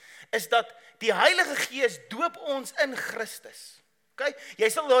is dat die Heilige Gees doop ons in Christus. Okay? Jy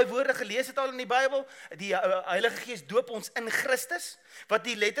sal daai woorde gelees het al in die Bybel, die Heilige Gees doop ons in Christus, wat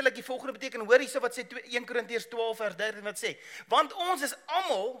die letterlik die volgende beteken, hoor hierso wat sê 1 Korintiërs 12 vers 13 wat sê, want ons is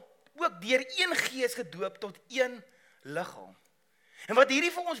almal ook deur een Gees gedoop tot een liggaam. En wat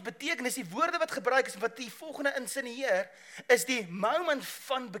hierdie vir ons beteken is die woorde wat gebruik is, wat die volgende insinueer, is die moment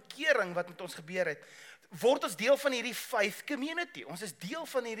van bekering wat met ons gebeur het, word ons deel van hierdie faith community, ons is deel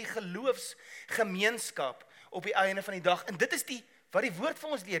van hierdie geloofsgemeenskap op die einde van die dag, en dit is wat die woord vir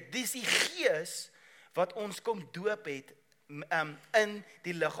ons leer, dit is die Gees wat ons kom doop het in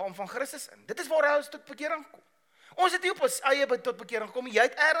die liggaam van Christus in. Dit is waar ons tot bekering kom. Ons het nie op ons eie tot bekering gekom, jy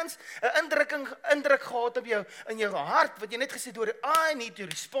het ergens 'n indruk gehad op jou, in jou hart, wat jy net gesê het, hoor, I need to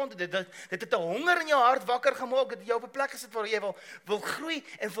respond, dit het 'n honger in jou hart wakker gemaak, dit jou op 'n plek gesit waar jy wil groei,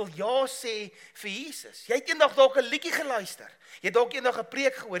 en wil ja sê vir Jesus. Jy het eendag dalk 'n liedjie geluister, jy het dalk eendag 'n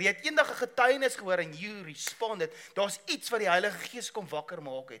preek gehoor, jy het eendag 'n getuienis gehoor, en you responded, daar's iets wat die Heilige Gees kom wakker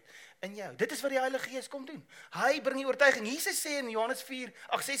maak het, in jou. Dit is wat die Heilige Gees kom doen. Hy bring die oortuiging. Jesus sê in Johannes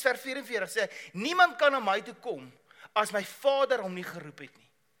 6 vers 44, sê, niemand kan na my toe kom, as my Vader hom nie geroep het nie.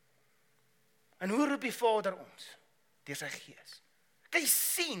 En hoe roep die Vader ons? Deur sy Gees. Kan jy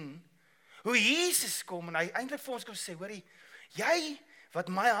sien hoe Jesus kom en hy eintlik vir ons kom sê, hoorie, jy wat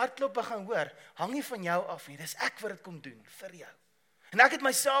my hartklop begin hoor, hang nie van jou af nie, dis ek wat dit kom doen vir jou. En ek het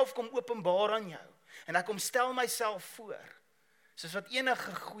myself kom openbaar aan jou, en ek kom stel myself voor, soos wat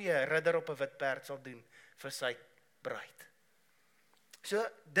enige goeie ridder op 'n wit perd sal doen vir sy bruid. So,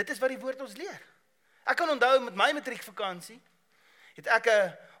 dit is wat die woord ons leer. Ek kan onthou met my matriekvakansie,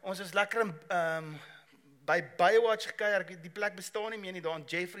 ons was lekker by Baywatch gekuier, die plek bestaan nie meer nie, daar in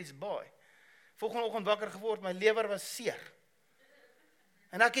Jeffreys Bay. Volgende oggend wakker geword, my lewer was seer.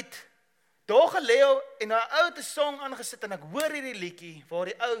 En ek het daar gelê en 'n ou song aangesit, en ek hoor hierdie liedjie, waar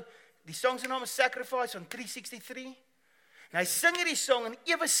die song se naam is Sacrifice van 363, en hy sing hierdie song, en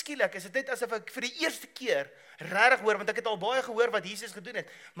ewe skielik is dit net asof ek vir die eerste keer regtig hoor, want ek het al baie gehoor wat Jesus gedoen het,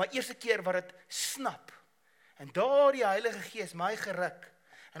 maar eerste keer wat dit snap. En daar die Heilige Gees my geruk.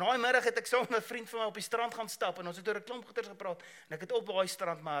 En daai middag het ek saam met 'n vriend van my op die strand gaan stap, en ons het oor 'n klomp goeters gepraat, en ek het op daai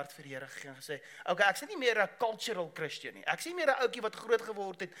strand my hart vir die Here gegee en gesê, okay, ek is nie meer 'n cultural Christian nie. Ek is nie meer 'n ouetjie wat groot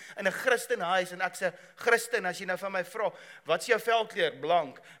geword het in 'n Christenhuis, en ek's 'n Christen. As jy nou van my vra, wat is jou velkleur?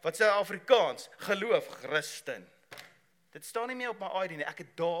 Blank. Wat is jou Afrikaans? Geloof, Christen. Dit staan nie meer op my ID nie. Ek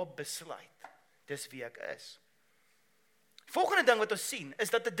het daar besluit. Dis wie ek is. Volgende ding wat ons sien, is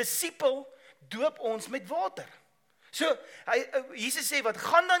dat 'n disipel doop ons met water. So, Jesus sê, wat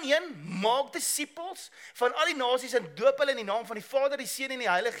gaan dan heen, maak disipels van al die nasies en doop hulle in die naam van die Vader, die Seun en die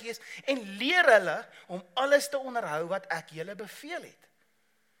Heilige Gees, en leer hulle om alles te onderhou wat ek julle beveel het.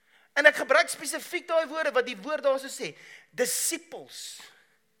 En ek gebruik spesifiek daai woorde, wat die woord daar so sê, disipels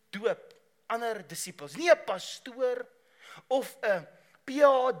doop ander disipels, nie 'n pastoor, of 'n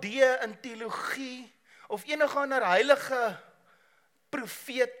PhD in teologie, of enige ander heilige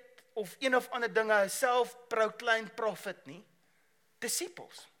profeet, of een of ander dinge, self-proclaimed prophet nie,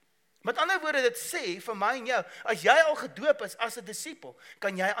 disipels. Met ander woorde, dit sê vir my en jou, as jy al gedoop is as 'n disipel,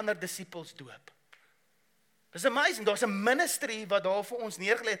 kan jy ander disipels doop. Dis amazing, daar's 'n ministry wat daar vir ons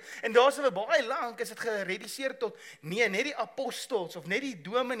neergelê het, en daar's vir baie lank is dit gereduseer tot, nee, net die apostels, of net die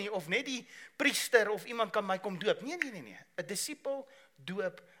dominee, of net die priester, of iemand kan my kom doop. Nee. 'n disipel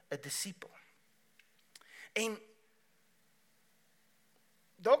doop 'n disipel. En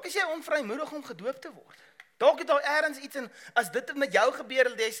dalk is jy onvrymoedig om gedoop te word. Dalk het daar ergens iets in, as dit met jou gebeur,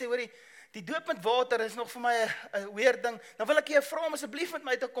 en jy sê, hoorie, die doop met water is nog vir my 'n weird ding, dan wil ek jou vra om asseblief met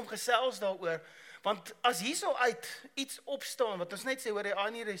my te kom gesels daaroor, want as hierso uit iets opstaan, wat ons net sê, hoorie, I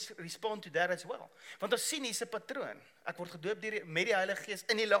need to respond to that as well. Want ons sien hier's 'n patroon. Ek word gedoop met die Heilige Gees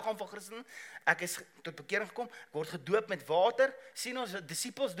in die liggaam van Christus. Ek is tot bekering gekom, ek word gedoop met water. Sien ons,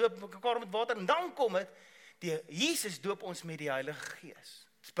 disipels doop mekaar met water, en dan kom dit, Jesus doop ons met die Heilige Gees.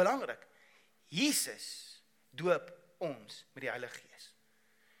 Dit is belangrik. Jesus doop ons met die Heilige Gees.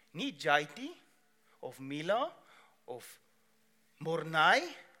 Nie JT, of Mila, of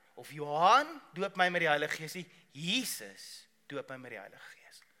Mornay, of Johan doop my met die Heilige Gees nie. Jesus doop my met die Heilige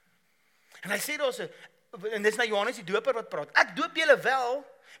Gees. En hy sê daar so, en dis nou Johannes die doper wat praat, ek doop julle wel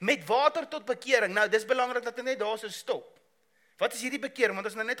met water tot bekering. Nou, dis belangrik dat ek net daar so stop. Wat is hierdie bekering? Want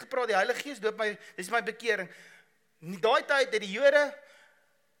ons nou net gepraat, die Heilige Gees doop my, dis my bekering. In daai tyd het die Jode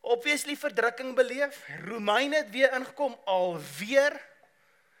obviously verdrukking beleef, Romeine het weer ingekom, alweer,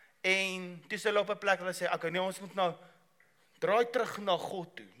 en toe hulle op 'n plek hulle sê, okay, nee, ons moet nou draai terug na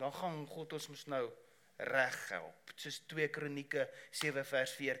God toe, dan gaan God ons mos nou reg help, soos 2 Kronieke 7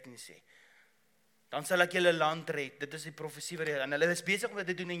 vers 14 sê. dan sal ek julle land red. Dit is die profesie wat en hulle is besig om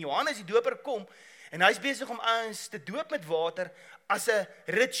dit te doen. En Johannes die doper kom, en hy's besig om ouens te doop met water, as 'n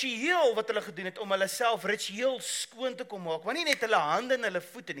ritueel wat hulle gedoen het, om hulle self ritueel skoon te kom maak, want nie net hulle hande en hulle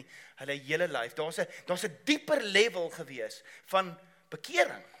voete nie, hulle hele lyf. Daar's 'n dieper level gewees van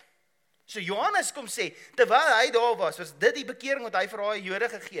bekering. So Johannes kom sê, terwyl hy daar was dit die bekering wat hy vir daai Jode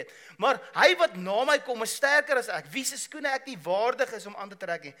gegee het. Maar hy wat na my kom is sterker as ek, wie se skoene ek nie waardig is om aan te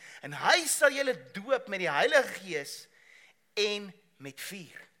trek nie. En hy sal julle doop met die Heilige Gees en met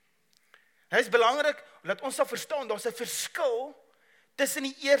vuur. Dit is belangrik dat ons sal verstaan, daar's 'n verskil tussen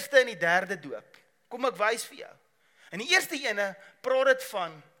die eerste en die derde doop. Kom ek wys vir jou. In die eerste ene praat dit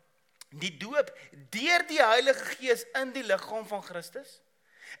van die doop deur die Heilige Gees in die liggaam van Christus.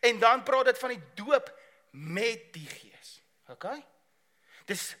 En dan praat dit van die doop met die Gees. Okay?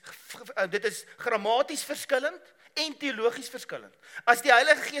 Dit is grammaties verskillend en teologies verskillend. As die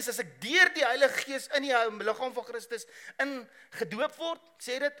Heilige Gees, as ek deur die Heilige Gees in die liggaam van Christus gedoop word,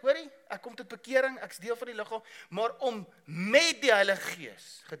 sê dit, hoorie, ek kom tot bekering, ek's deel van die liggaam, maar om met die Heilige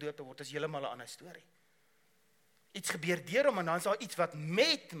Gees gedoop te word, is heeltemal 'n ander storie. Iets gebeur deur hom en dan is daar iets wat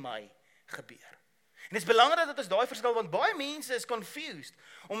met my gebeur. En dit is belangrik dat ons daai verskil, want baie mense is confused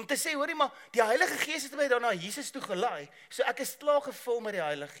om te sê, hoorie, maar die Heilige Gees het my dan na Jesus toe gelei, so ek is klaar gevul met die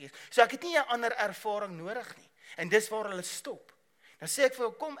Heilige Gees, so ek het nie 'n ander ervaring nodig nie. En dis waar hulle stop. Dan sê ek vir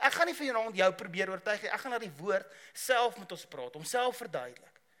jou, kom, ek gaan nie vir jou probeer oortuig nie, ek gaan na die woord self met ons praat, om self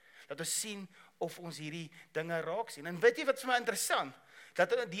verduidelik. Dat ons sien of ons hierdie dinge raak sien. En weet jy wat vir my interessant?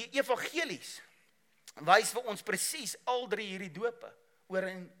 Dat die evangelies wys vir ons presies al drie hierdie dope, oor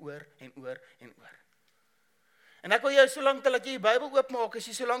en oor en oor en oor. En ek wil jou so lank dat jy die Bybel oopmaak, as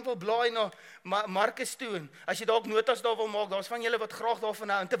jy so lank wil blaai na Markus toe, en as jy dalk notas daar wil maak, daar's van julle wat graag daarvan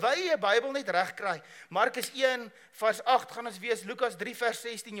hou, en terwyl jy die Bybel net reg kry, Markus 1 vers 8 gaan ons wees, Lukas 3 vers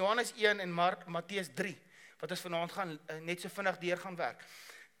 16, Johannes 1 en Matteus 3, wat ons vanaand gaan net so vinnig deur gaan werk.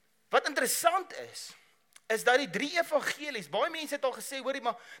 Wat interessant is dat die drie evangelies, baie mense het al gesê, hoorie,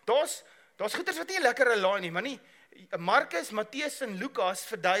 maar daar's goeders wat nie lekker laai nie, maar nie, Markus, Matteus en Lukas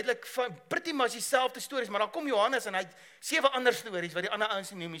verduidelik pretty much dieselfde stories, maar dan kom Johannes en hy het 7 ander stories wat die ander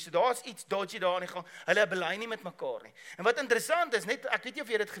ouens nie noem nie. So daar's iets dodgy daar aan die gang. Hulle belei nie met mekaar nie. En wat interessant is, net ek weet nie of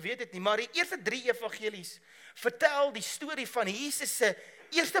jy dit geweet het nie, maar die eerste 3 evangelies vertel die storie van Jesus se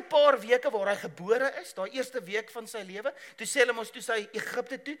eerste paar weke waar hy gebore is, daai eerste week van sy lewe. Toe sê hulle mos toe sy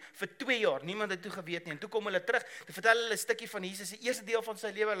Egipte toe vir 2 jaar. Niemand het toe geweet nie. En toe kom hulle terug. Toe vertel hulle 'n stukkie van Jesus se eerste deel van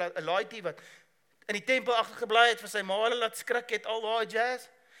sy lewe, 'n laaitjie wat in die tempel agtergebly het vir sy ma hulle laat skrik het, al daai jazz.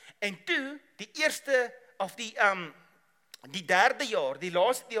 En toe die eerste of die derde jaar, die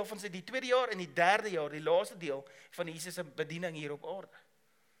laaste deel van die tweede jaar en die derde jaar, die laaste deel van Jesus se bediening hier op aarde.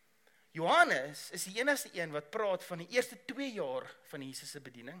 Johannes is die enigste een wat praat van die eerste 2 jaar van Jesus se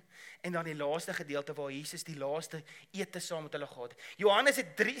bediening en dan die laaste gedeelte waar Jesus die laaste ete saam met hulle gehad het. Johannes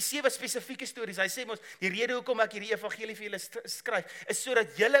het 7 spesifieke stories. Hy sê mos, die rede hoekom ek hierdie evangelie vir julle skryf, is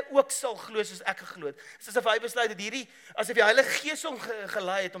sodat julle ook sal glo soos ek geglo het. Dis asof hy besluit het asof die Heilige Gees hom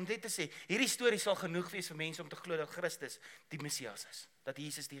gelei het om dit te sê, hierdie storie sal genoeg wees vir mense om te glo dat Christus die Messias is, dat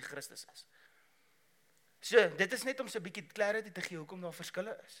Jesus die Christus is. So, dit is net om so 'n bietjie clarity te gee hoekom daar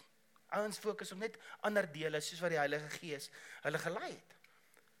verskille is. Ouens fokus op net ander dele, soos wat die Heilige Gees hulle gelei het.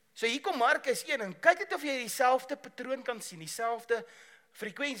 So hier kom Markus 1, en kyk net of jy dieselfde patroon kan sien, dieselfde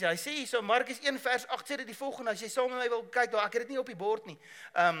frekwensie. Hy sê hier so, Markus 1 vers 8 sê dit die volgende, as jy saam met my wil kyk, daar, ek het dit nie op die bord nie,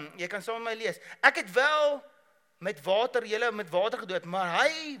 jy kan saam met my lees. Ek het wel julle met water gedoop, maar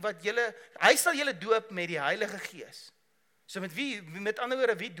hy sal julle doop met die Heilige Gees. So met ander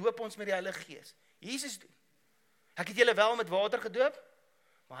woorde, wie doop ons met die Heilige Gees? Jesus doen. Ek het julle wel met water gedoop,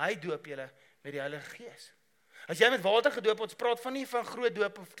 maar hy doop julle met die Heilige Gees. As jy met water gedoop, ons praat nie van groot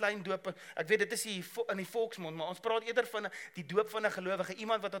doop of klein doop, ek weet dit is in die volksmond, maar ons praat eerder van die doop van 'n gelowige,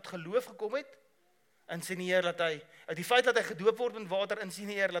 iemand wat tot geloof gekom het, insinieer dat hy, die feit dat hy gedoop word met water,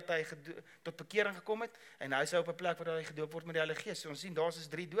 insinieer dat hy tot bekering gekom het, en hy is op 'n plek waar hy gedoop word met die Heilige Gees. So ons sien, daar is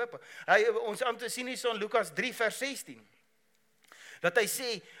 3 dope. Ons aan te sien hier so in Lukas 3 vers 16, dat hy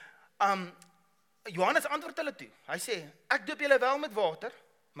sê, Johannes antwoord hulle toe, hy sê, ek doop julle wel met water,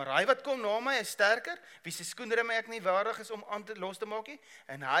 maar hy wat kom na my is sterker, wie se skoenremme ek nie waardig is om aan te los te maak nie,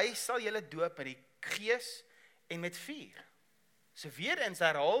 en hy sal julle doop met die Gees en met vuur. So weer eens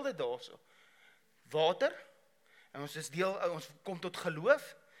herhaal dit daarso. Water, en ons kom tot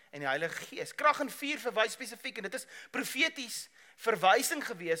geloof en die Heilige Gees. Krag en vuur verwys spesifiek, en dit is profeties verwysing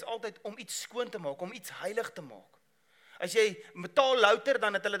gewees altyd om iets skoon te maak, om iets heilig te maak. As jy metaal louter,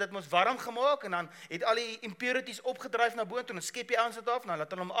 dan het hulle dit mos warm gemaak, en dan het al die impurities opgedryf na boontoe, en dan skep jy aan sit af, en dan laat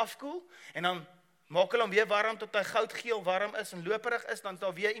hulle hom afkoel, en dan maak hulle hom weer warm tot hy goudgeel warm is en loperig is, dan is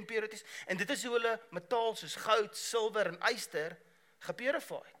daar weer impurities. En dit is hoe hulle metaal soos goud, silwer en yster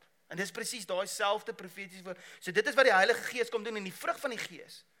gepurify het. En dis presies daai selfde profetiese woord. So dit is wat die Heilige Gees kom doen, en die vrug van die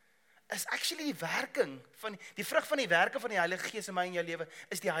Gees is actually die werking van die vrug van die werke van die Heilige Gees in my en jou lewe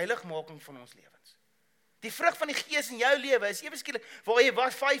is die heiligmaking van ons lewens. Die vrug van die Gees in jou lewe is ewe skielik waar jy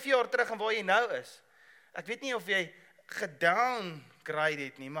was 5 jaar terug en waar jy nou is. Ek weet nie of jy gedowngrade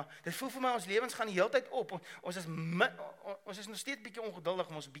het nie, maar dit voel vir my ons lewens gaan die hele tyd op. Ons is nog steeds bietjie ongeduldig,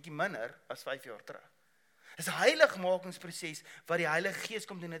 maar ons is bietjie minder as 5 jaar terug. Dis 'n heiligmakingsproses wat die Heilige Gees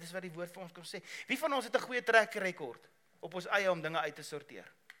kom doen. Dit is wat die woord vir ons kom sê. Wie van ons het 'n goeie track record op ons eie om dinge uit te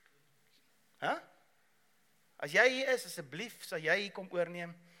sorteer? As jy hier is, asseblief sal jy hier kom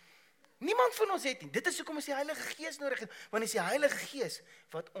oorneem. Niemand van ons het nie. Dit is hoekom ons die Heilige Gees nodig het, want is die Heilige Gees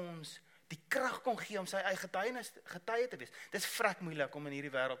wat ons die krag kon gee om sy eie getuie te wees. Dit is vrek moeilik om in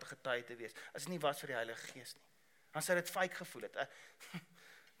hierdie wêreld 'n getuie te wees, as dit nie was vir die Heilige Gees nie. Dan sou dit fake gevoel het.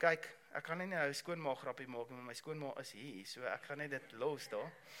 Kyk, ek kan nie nou skoonmaak grappie maak nie, maar my skoonmaak is hier, so ek gaan net dit los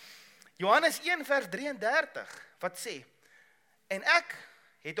daar. Johannes 1 vers 33, wat sê, en ek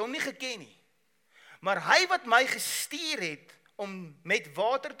het hom nie geken nie, maar hy wat my gestuur het om met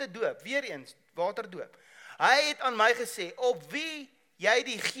water te doop, weer eens, waterdoop, hy het aan my gesê, op wie jy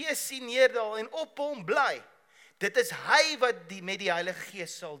die Gees sien neerdal en op hom bly, dit is hy wat met die Heilige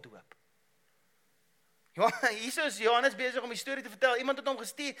Gees sal doop. Hier is Johannes besig om die storie te vertel, iemand het hom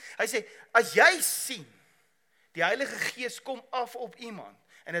gestuur, hy sê, as jy sien, die Heilige Gees kom af op iemand,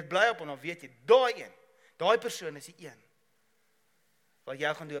 en het bly op hom, dan weet jy, daai persoon is die een, wat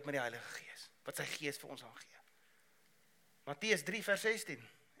jou gaan doop met die Heilige Gees, wat sy Gees vir ons gaan gee. Matteus 3 vers 16,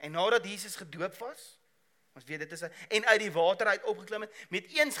 en nadat Jesus gedoop was, ons weet dit is en uit die water uit opgeklim het,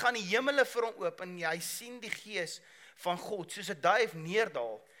 met eens gaan die hemele vir hom oop, en hy sien die Gees van God, soos 'n duif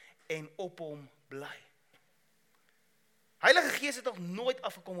neerdal, en op hom bly. Heilige Gees het nog nooit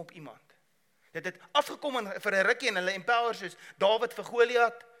afgekom op iemand. Dit het afgekom vir 'n rukkie en hulle empower soos Dawid vir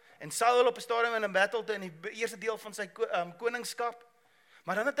Goliat, en Saul op 'n stadium in 'n battle in die eerste deel van sy koningskap,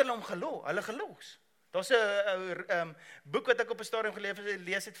 maar dan het hulle hom gelos. Daar's 'n boek wat ek op 'n stadium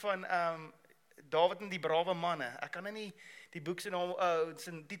gelees het van Dawid en die brawe manne. Ek kan nie die boek se naam,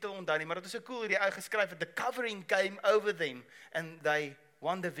 sy titel onthou nie, maar dit is so cool hoe die ou geskryf het, the covering came over them, and they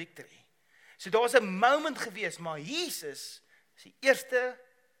won the victory. So daar's 'n moment gewees, maar Jesus is die eerste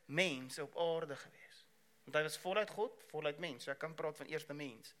mens op aarde gewees. Want hy was voluit God, voluit mens, so ek kan praat van eerste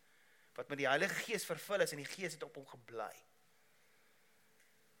mens, wat met die Heilige Gees vervul is, en die Gees het op hom gebly.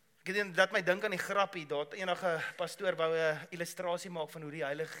 Ek het dat my dink aan die grappie, dat enige pastoor wou 'n illustrasie maak van hoe die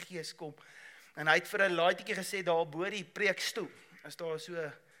Heilige Gees kom, en hy het vir 'n laaitjie gesê, daar bo die preekstoel, is daar so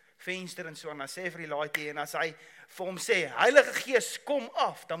 'n venster en so, en dan sê vir die laaitjie, en as hy vir hom sê, Heilige Gees, kom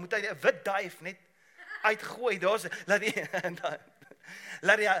af, dan moet hy 'n wit duif net uitgooi, laat die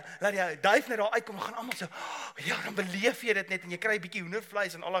duif net daar uitkom, gaan almal so, ja, dan beleef jy dit net, en jy kry 'n bietjie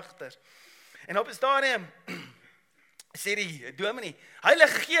hoendervleis en alagters. En op 'n stadium, sê die dominee,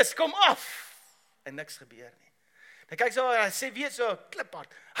 Heilige Gees, kom af, en niks gebeur nie. Dan kyk so, hy sê weer so,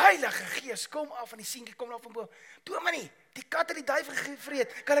 kliphard, Heilige Gees, kom af, en die seentjie kom daar van bo, dominee, die kat het die duif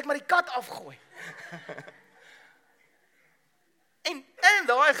gevreet, kan ek maar die kat afgooi? En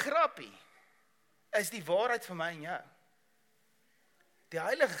daai grappie is die waarheid vir my en jou. Die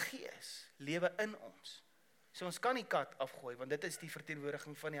Heilige Gees lewe in ons. So ons kan die kat afgooi, want dit is die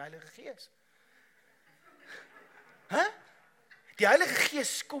verteenwoordiging van die Heilige Gees. Die Heilige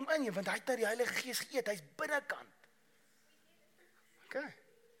Gees kom in jou, want hy het nou die Heilige Gees geëet, hy's binnekant. Okay.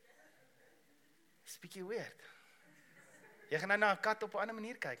 Dis 'n bietjie weird. Jy gaan nou na 'n kat op 'n ander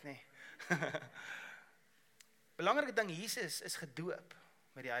manier kyk, nee. Belangrike ding, Jesus is gedoop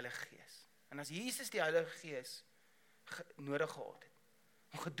met die Heilige Gees. En as Jesus die Heilige Gees nodig gehad het,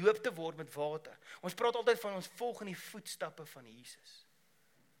 om gedoop te word met water, ons praat altyd van ons volg in die voetstappe van Jesus,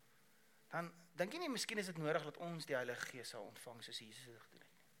 dan dink jy nie, miskien is dit nodig dat ons die Heilige Gees sal ontvang, soos Jesus het gedoen het.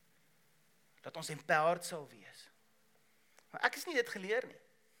 Dat ons empowered sal wees. Maar ek is nie dit geleer nie.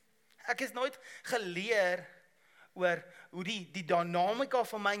 Ek is nooit geleer oor hoe die dynamika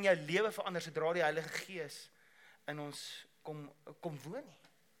van my en jou lewe verander, sodra die Heilige Gees in ons kom woon nie.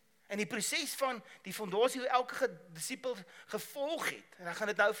 En die proses van die fondasie hoe elke disipel gevolg het, en ek gaan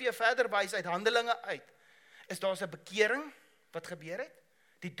dit nou vir jou verder wys uit Handelinge uit, is daar 'n bekering wat gebeur het,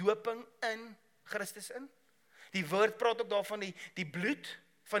 die doping in Christus in. Die woord praat ook daarvan die bloed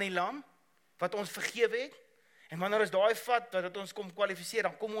van die lam, wat ons vergewe het, en wanneer ons daai vat, dat ons kom kwalifiseer,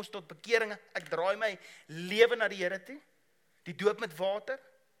 dan kom ons tot bekering, ek draai my lewe na die Here toe, die doop met water,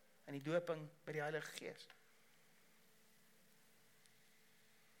 en die doping met die Heilige Gees.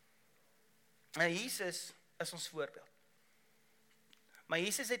 Nou Jesus is ons voorbeeld. Maar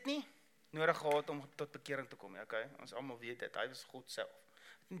Jesus het nie nodig gehad om tot bekering te kom, okay? Ons almal weet dit, hy was God self.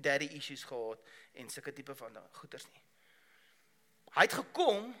 Hy het nie daddy issues gehad en sulke tipe van goeters nie. Hy het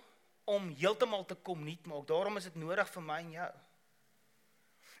gekom om heeltemal te kom nuut maak. Daarom is dit nodig vir my en jou.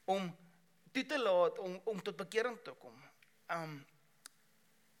 Om toe te laat, om tot bekering te kom. En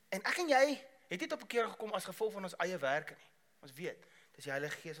ek en jy het nie tot bekering gekom as gevolg van ons eie werke nie. Ons weet, dis die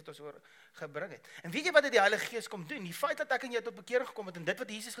Heilige Gees wat ons oor gebring het. En weet jy wat die Heilige Gees kom doen? Die feit dat ek en jy tot bekering gekom het, en dit wat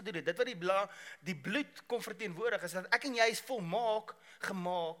Jesus gedoen het, dit wat die bloed kom verteenwoordig, is dat ek en jy is volmaak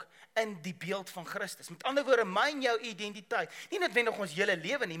gemaak in die beeld van Christus. Met ander woorde, my en jou identiteit, nie noodwendig ons hele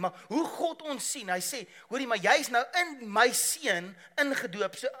lewe nie, maar hoe God ons sien, hy sê, hoorie, maar jy is nou in my seun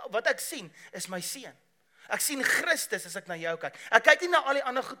ingedoop, so wat ek sien, is my seun. Ek sien Christus as ek na jou kyk. Ek kyk nie na al die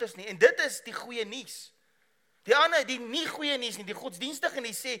ander goeders nie, en dit is die goeie nuus. Die nie goeie nuus nie, die godsdienstige en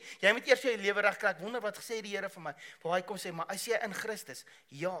die sê, jy moet eers jou lewe reg kry. Ek wonder wat sê die Here vir my, waar hy kom sê, maar is jy in Christus?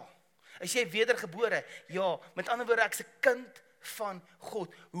 Ja. Is jy wedergebore? Ja. Met ander woorde, ek is 'n kind van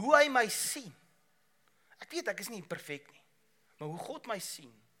God. Hoe hy my sien, ek weet ek is nie perfek nie, maar hoe God my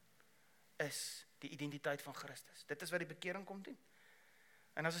sien, is die identiteit van Christus. Dit is wat die bekering kom doen.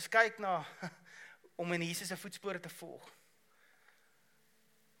 En as ons kyk na, om in Jesus se voetspore te volg,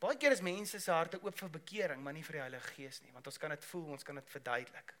 baie keer is mense se harte oop vir bekering, maar nie vir die Heilige Gees nie, want ons kan dit voel, ons kan dit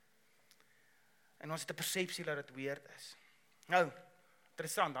verduidelik. En ons het 'n persepsie dat dit weird is. Nou,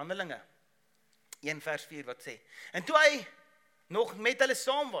 interessant, Handelinge 1 vers 4 wat sê, en toe hy nog met hulle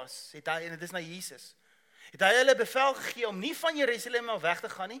saam was, het hy, en dit is na Jesus, het hy hulle bevel gegee om nie van Jerusalem af weg te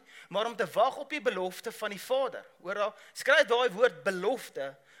gaan nie, maar om te wag op die belofte van die Vader. Hoor daar, skryf daai woord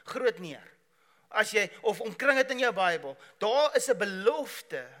belofte groot neer. As jy, of omkring het in jou Bybel, daar is 'n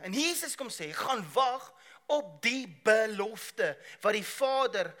belofte, en Jesus kom sê, gaan wag op die belofte, wat die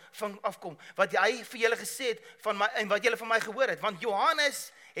Vader van afkom, wat hy vir julle gesê het, van my, en wat julle van my gehoor het, want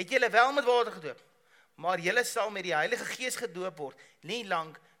Johannes het julle wel met water gedoop, maar julle sal met die Heilige Gees gedoop word, nie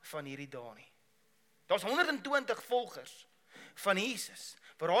lank van hierdie dae nie. Daar's 120 volgers van Jesus,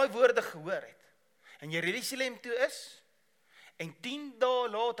 wat daai woorde gehoor het, en Jerusalem toe is, en 10 dae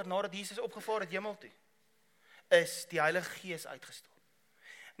later, nadat Jesus opgevaar het hemel toe, is die Heilige Gees uitgestort.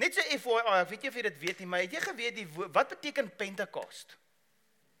 Net so FYI, ek weet nie of jy dit weet nie, maar het jy geweet, wat beteken Pentekost?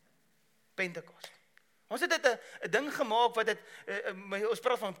 Pentekost. Ons het dit 'n ding gemaak, wat dit, ons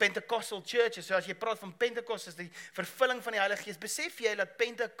praat van Pentecostal churches, so as jy praat van Pentekost, is die vervulling van die Heilige Gees. Besef jy dat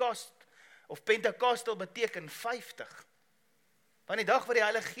Pentekost, of Pentecostal beteken 50? Want die dag wat die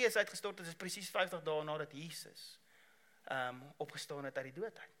Heilige Gees uitgestort is presies 50 dae nadat Jesus opgestaan het uit die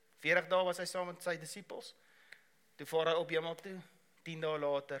dood uit. 40 dae was hy saam met sy disippels, toe vaar hy op hemel toe, 10 dae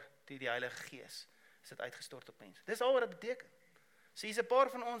later, toe die Heilige Gees, is dit uitgestort op mense. Dis al wat dit beteken. So hier's 'n paar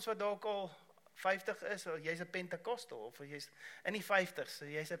van ons wat dalk al 50 is, of jy's 'n Pentecostal, of jy's in die 50s, so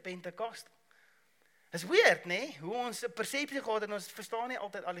jy's 'n Pentecostal. Dis weird, nee, hoe ons 'n persepsie gehad en ons verstaan nie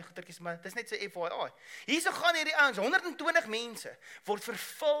altyd al die goetertjies, maar dis net so FYI. Hierso gaan hierdie ouens, 120 mense, word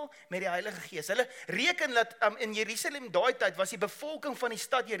vervul met die Heilige Gees. Hulle reken dat in Jerusalem daai tyd was die bevolking van die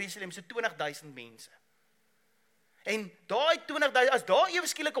stad Jerusalem so 20,000 mense. En daai 20,000, as daar ewe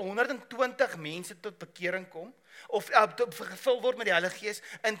skielik 120 mense tot bekering kom, of gevul word met die Heilige Gees,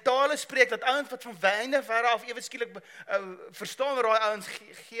 in tale spreek, dat ouens wat van wyne verre af ewe skielik verstaan wat daai ouens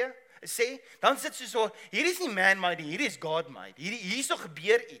sê, dan sit so, hier is nie man-made, hier is God-made, hierso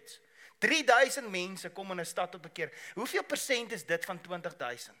gebeur iets. 3,000 mense kom in 'n stad tot bekeer. Hoeveel persent is dit van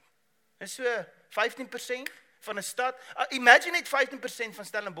 20,000? Is so 15% van 'n stad. Imagine net 15% van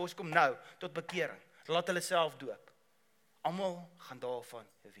Stellenbosch kom nou tot bekering. Laat hulle self doop. Almal gaan daarvan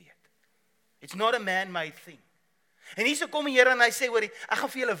weet. It's not a man-made thing. En hierso kom die Here en hy sê, hoorie, ek gaan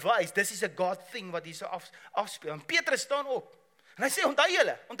vir julle wys, dis is a God thing wat hierso afspeel. En Petrus staan op. En hy sê, onthou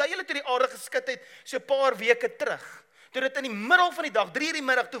julle toe die aarde geskit het, so 'n paar weke terug, toe dit in die middel van die dag, 3:00 die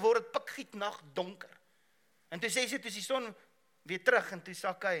middag, toe word dit pikgiet nag donker. En toe sê sy, toe is die son weer terug, en toe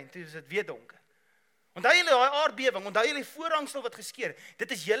sak hy, en toe is dit weer donker. Onthou julle daai aardbewing, onthou julle die voorhangsel wat geskeur,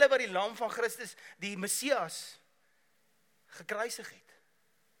 dit is julle wat die lam van Christus, die Messias, gekruisig het.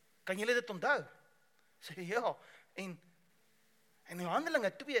 Kan julle dit onthou? Sê ja, en in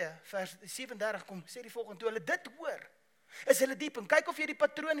Handelinge 2, vers 37, kom, sê die volgende, toe hulle dit hoor, is hulle diep, en kyk of jy die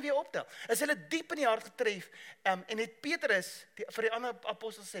patroon weer optel, is hulle diep in die hart getref, en het Petrus vir die ander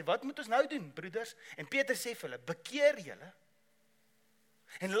apostels sê, wat moet ons nou doen, broeders? En Petrus sê vir hulle, bekeer julle,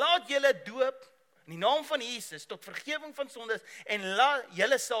 en laat julle doop, in die naam van Jesus, tot vergewing van sondes, en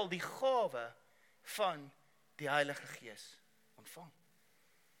julle sal die gawe van die Heilige Gees ontvang.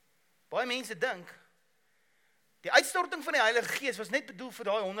 Baie mense dink, die uitstorting van die Heilige Gees was net bedoel vir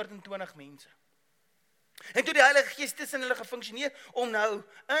daai 120 mense. En toe die Heilige Gees tussen hulle gefunksioneer om nou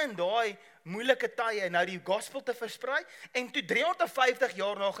in daai moeilike tye nou die gospel te versprei. En toe 350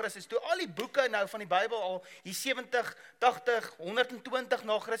 jaar na Christus, toe al die boeke nou van die Bybel al hier 70, 80, 120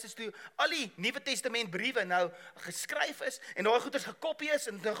 na Christus toe al die Nuwe Testament briewe nou geskryf is en daai goeders gekopie is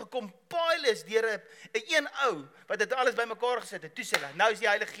en dan gecompile is deur 'n een ou wat dit alles bymekaar gesit het. Toe sê hulle, nou is die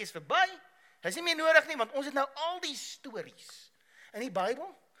Heilige Gees verby. Dis nie meer nodig nie, want ons het nou al die stories in die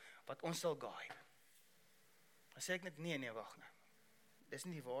Bybel wat ons sal guide. Dan sê ek net nee, wag nou. Dis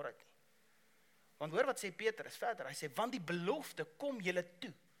nie die waarheid nie. Want hoor wat sê Petrus verder, hy sê, want die belofte kom julle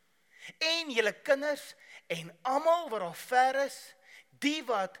toe, en julle kinders, en almal wat daar ver is, die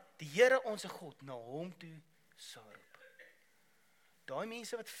wat die Here onse God na hom toe sal roep. Daai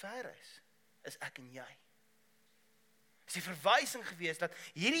mense wat ver is ek en jy. Dis die verwysing gewees, dat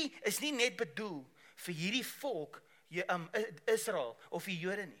hierdie is nie net bedoel vir hierdie volk, Israel, of die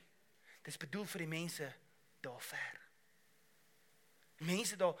Jode nie. Dis bedoel vir die mense daar ver.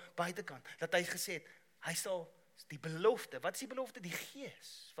 Mense daar buitekant, dat hy gesê het, hy sal die belofte, wat is die belofte? Die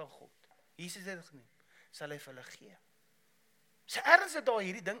Gees van God. Jesus het dit genoem, sal hy vir hulle gee. So ergens het daar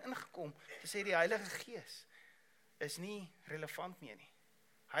hierdie ding ingekom, te sê die Heilige Gees is nie relevant meer nie.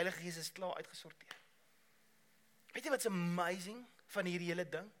 Heilige Gees is klaar uitgesorteer. Weet jy wat's amazing van hierdie hele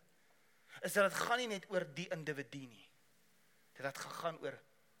ding? Is dat het gaan nie net oor die individu nie. Dit gaan oor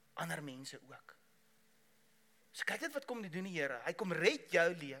ander mense ook. So kyk dit wat kom doen die Here. Hy kom red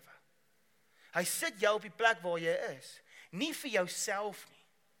jou lewe. Hy sit jou op die plek waar jy is. Nie vir jouself nie,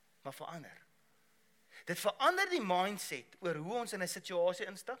 maar vir ander. Dit verander die mindset oor hoe ons in 'n situasie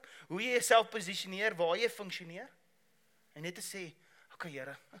instap, hoe jy jouself posisioneer, waar jy funksioneer. En net te sê, okay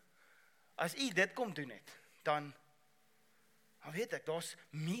Here, as U dit kom doen het, dan weet ek, daar's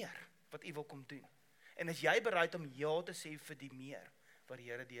meer wat U wil kom doen. En is jy bereid om ja te sê vir die meer wat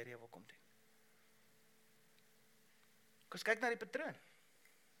die Here deur jou wil kom doen? Kom kyk na die patroon.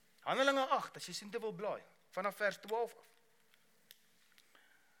 Handelinge 8, as jy sien te wil blaai, vanaf vers 12 af.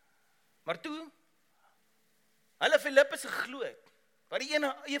 Maar toe, hulle Filippus geglo het, wat die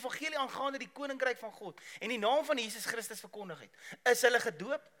ene evangelie aangaande die koninkryk van God, en die naam van Jesus Christus verkondig het, is hulle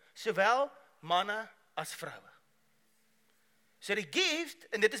gedoop, sowel manne as vroue. So die gift,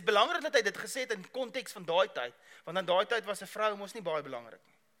 en dit is belangrik dat hy dit gesê het in konteks van daai tyd, want in daai tyd was 'n vrou mos nie baie belangrik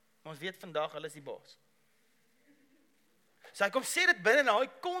nie. Maar ons weet vandag, hulle is die baas. So hy kom sê dit binne daai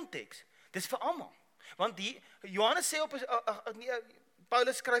konteks, dis vir almal. Want Johannes sê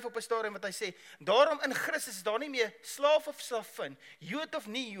Paulus skryf op 'n stadium wat hy sê, daarom in Christus is daar nie meer slaaf of slavin, Jood of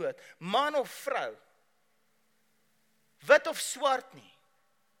nie Jood, man of vrou, wit of swart nie.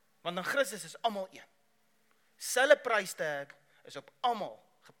 Want in Christus is almal een. Selfe prystag is op almal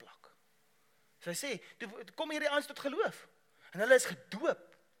geplak. So hy sê, toe kom hierdie ouens tot geloof. En hulle is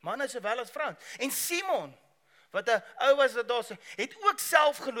gedoop, manne sowel as vrouens. En Simon, wat 'n ou was wat daar so, het ook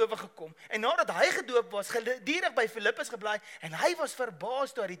self gelowig gekom. En nadat hy gedoop was, gedurig by Filippus gebly, en hy was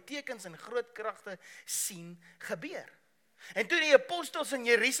verbaas toe hy die tekens en groot kragte sien gebeur. En toe die apostels in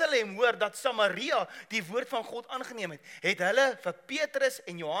Jerusalem hoor dat Samaria die woord van God aangeneem het, het hulle vir Petrus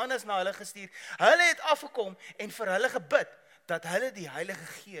en Johannes na hulle gestuur. Hulle het afgekom en vir hulle gebid, dat hulle die Heilige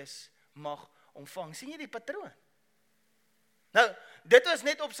Gees mag ontvang. Sien jy die patroon? Nou, dit was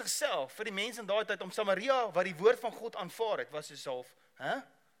net op sigself vir die mense in daai tyd om Samaria wat die woord van God aanvaar het, was so half,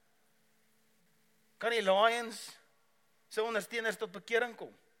 kan die Lions se ondersteuners tot bekering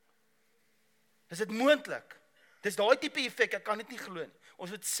kom? Is dit moontlik? Dis daai tipe effek, ek kan dit nie glo nie. Ons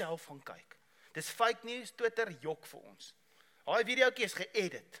moet self gaan kyk. Dis fake news, Twitter jok vir ons. Daai videoetjie is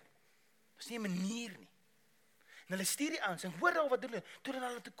geëdit. Dis nie 'n manier nie. En hulle stuur die ouens en hoor daar wat doen hulle, toe dan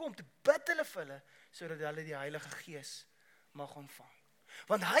hulle toe kom, te bid hulle vir hulle, sodat hulle die Heilige Gees mag ontvang.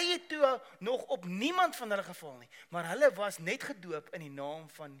 Want hy het toe nog op niemand van hulle geval nie, maar hulle was net gedoop in die naam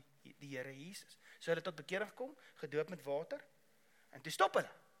van die Here Jesus. So hulle tot bekering gekom, gedoop met water, en toe stop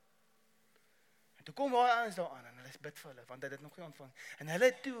hulle. En toe kom daai ouens daar aan, en hulle bid vir hulle, want hulle het nog nie ontvang. En hulle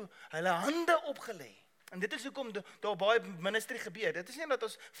het toe hulle hande opgelê. En dit is hoekom daar baie ministry gebeur. Dit is nie dat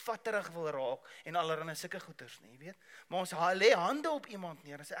ons vatterig wil raak en allerlei sulke goeters nie, weet. Maar ons lê hande op iemand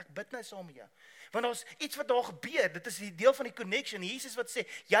neer en sê ek bid nou saam met jou. Want ons iets wat daar gebeur, dit is die deel van die connection. Jesus wat sê,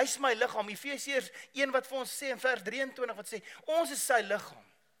 jy's my liggaam. Efesiërs 1 wat vir ons sê in vers 23 wat sê, ons is sy liggaam.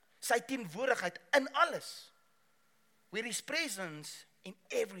 Sy teenwoordigheid in alles. Where his presence in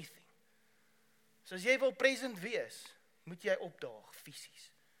everything. So as jy wil present wees, moet jy opdaag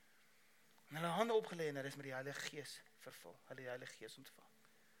fisies. En hulle hande opgelê en hulle is met die Heilige Gees vervul. Hulle die Heilige Gees ontvang.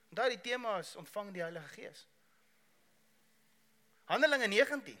 Onthou die tema is ontvang die Heilige Gees. Handelinge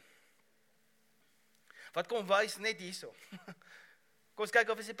 19. Wat kom wys net hierso. Kom ons kyk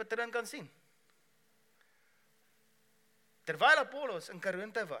of ons die patroon kan sien. Terwyl Apollos in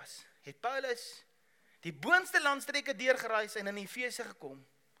Korinthe was, het Paulus die boonste landstreke deurgereis en in Efese gekom.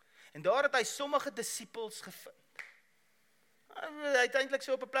 En daar het hy sommige disippels gevind. Hy het eintlik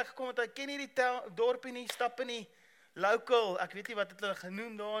so op 'n plek gekom, want hy ken nie die dorpie nie, stap in die local, ek weet nie wat het hulle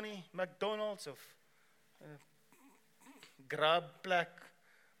genoem daar nie, McDonald's of grab plek,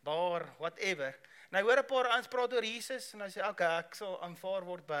 bar, whatever. En hy hoor 'n paar aanspraak oor Jesus, en hy sê, okay, ek sal aanvaar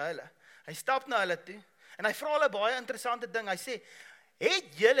word by hulle. Hy stap na hulle toe, en hy vra hulle baie interessante ding. Hy sê,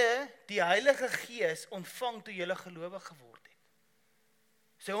 het julle die Heilige Gees ontvang toe julle gelowig geword het?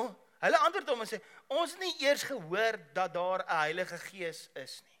 So, hulle antwoord hom en sê, ons het nie eers gehoor dat daar 'n Heilige Gees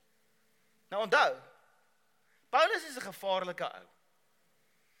is nie. Nou onthou, Paulus is 'n gevaarlike ou.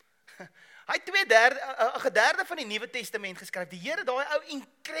 Hy het 'n derde van die Nuwe Testament geskryf. Die Here het daai ou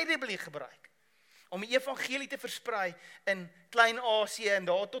incredibly gebruik om die evangelie te versprei in Klein-Asië en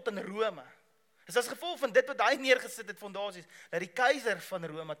daar tot in Rome. Dis as gevolg van dit wat hy neergesit het, fondasies, dat die keiser van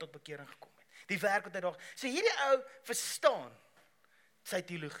Rome tot bekering gekom het. Die werk wat hy daar. So hierdie ou verstaan sy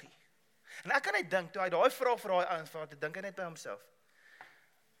teologie. En ek kan net dink, toe hy daai vraag vir daai ouens vra, dink hy net by homself.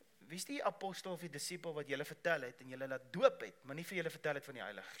 Wie is die apostel of die disipel wat julle vertel het en julle laat doop het, maar nie vir julle vertel het van die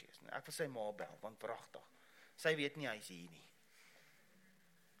Heilige Gees nie? Ek wil sy ma bel, want pragtig. Sy weet nie hy is hier nie.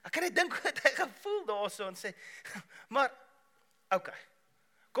 Ek kan net dink hoe hy gevoel daarso en sê, maar okay,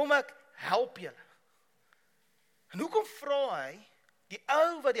 kom ek help julle. En hoekom vra hy die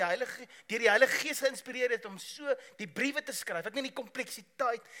ou wat deur die Heilige Gees geïnspireer het om so die briewe te skryf? Ek meen die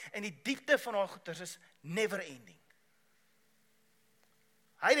kompleksiteit en die diepte van haar goeters is never ending.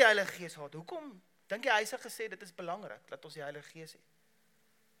 Hy die Heilige Gees gehad. Hoekom dink jy hy het gesê dit is belangrik dat ons die Heilige Gees het?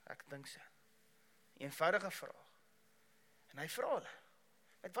 Ek dink so. Eenvoudige vraag. En hy vra hulle,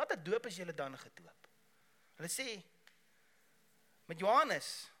 met watter doop is julle dan gedoop? Hulle sê, met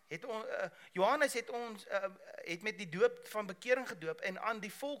Johannes het met die doop van bekering gedoop en aan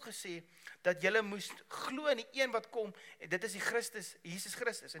die volk gesê dat julle moes glo in die een wat kom, en dit is die Christus, Jesus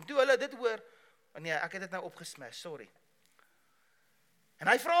Christus. En toe hulle dit hoor, nee, ek het dit nou opgesmash, sorry. En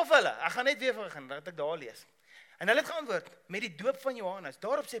hy vra vir hulle, ek gaan net weer begin, dat ek daar lees. En hulle het geantwoord, met die doop van Johannes.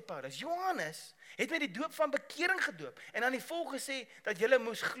 Daarop sê Paulus, Johannes het met die doop van bekering gedoop, en aan die volk gesê, dat julle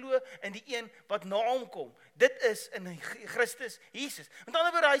moes glo in die een wat na hom kom. Dit is in Christus Jesus. Want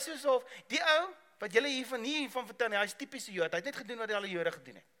ander woorde, hy soos die ou, wat julle hiervan vertel, hy is typiese Jood, hy het net gedoen wat alle Jode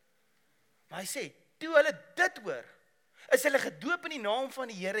gedoen het. Maar hy sê, toe hulle dit hoor, is hulle gedoop in die naam van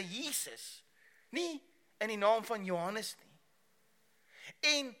die Here Jesus, nie in die naam van Johannes nie.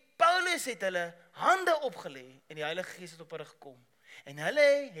 En Paulus het hulle hande opgelê en die Heilige Gees het op hulle gekom. En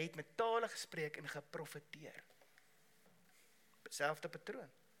hulle het met tale gespreek en geprofeteer. Selfde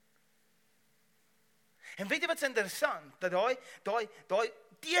patroon. En weet jy wat is interessant? Dat daai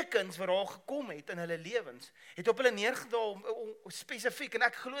tekens wat daar gekom het in hulle lewens, het op hulle neergedaal spesifiek, en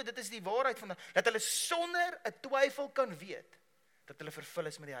ek glo dit is die waarheid van dat hulle sonder 'n twyfel kan weet, dat hulle vervul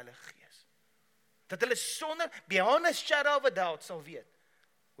is met die Heilige Gees. Dat hulle sonder, beyond a shadow of a doubt sal weet,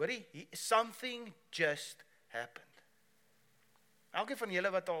 hoorie, something just happened. Elkeen van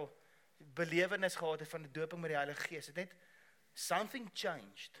julle wat al belewenis gehad het van die doping met die Heilige Gees, het net something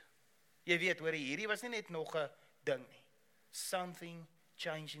changed. Jy weet, hoorie, hierdie was nie net nog 'n ding nie. Something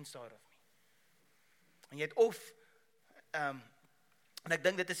changed inside of me. En jy het en ek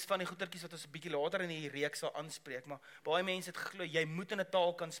dink dit is van die goetertjies wat ons 'n bietjie later in die reeks sal aanspreek, maar baie mense het geglo, jy moet in 'n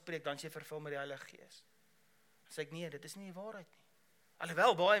taal kan spreek, dan jy vervul met die Heilige Gees. Dan sê ek, nee, dit is nie die waarheid nie.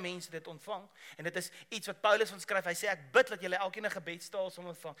 Alhoewel baie mense dit ontvang, en dit is iets wat Paulus van skryf, hy sê, ek bid dat julle elkeen 'n gebedstaal sal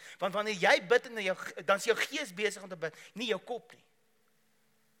ontvang, want wanneer jy bid, dan is jou gees besig om te bid, nie jou kop nie.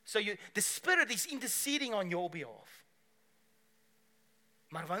 So the Spirit is interceding on your behalf.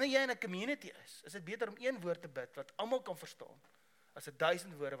 Maar wanneer jy in 'n community is dit beter om een woord te bid, wat almal kan verstaan, as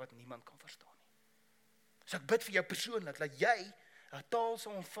 1000 woorde wat niemand kan verstaan nie. So ek bid vir jou persoonlik, dat jy 'n taal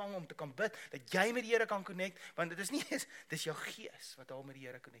sal ontvang om te kan bid, dat jy met die Here kan connect, want dit is nie eens, dis jou gees wat al met die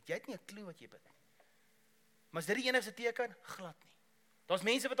Here connect. Jy het nie 'n klou wat jy bid nie. Maar is dit die enigste teken? Glad nie. Daar's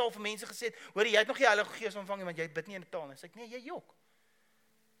mense wat al vir mense gesê het, hoor jy het nog nie die Heilige Gees ontvang nie, want jy bid nie in 'n taal nie. Sê ek, nee, jy jok.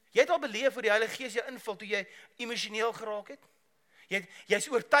 Jy het al beleef hoe die Heilige Gees jou invul, toe jy emosioneel geraak het. Jy's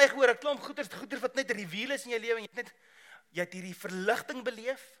oortuig oor 'n klomp goeders wat net reveal is in jou lewe, en jy het hierdie verligting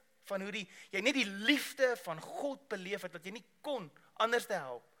beleef, van hoe jy net die liefde van God beleef het, wat jy nie kon anders te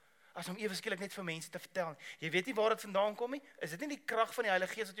help, as om ewe skielik net vir mense te vertel. Jy weet nie waar dit vandaan kom nie, is dit nie die krag van die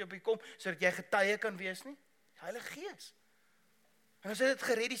Heilige Gees wat jy op jou kom, sodat jy getuie kan wees nie? Die Heilige Gees. En ons het dit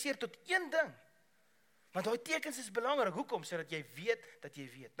gereduseer tot een ding, want daai tekens is belangrik, hoekom? Sodat jy weet dat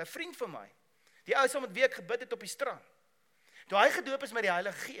jy weet. Nou vriend van my, die ou saam met wie ek gebid het op die strand, toe hy gedoop is met die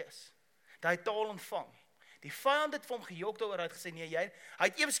Heilige Gees, dat hy taal ontvang, Die vyand het vir hom gejok daaroor, hy het gesê, nee, hy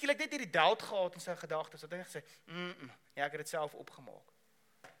het ewe skielik net hierdie doubt gehad in sy gedagtes, wat hy gesê, ja, ek het dit self opgemaak.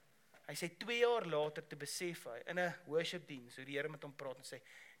 Hy sê 2 jaar later te besef hy, in 'n worship diens, hoe die Here met hom praat en sê,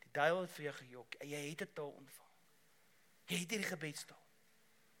 die duiwel het vir jou gejok, jy het 'n taal ontvang. Jy het hierdie gebedstaal.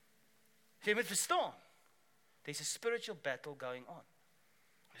 So jy moet verstaan, there's a spiritual battle going on.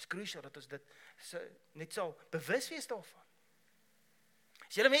 Het is crucial dat ons dit net sal bewus wees daarvan.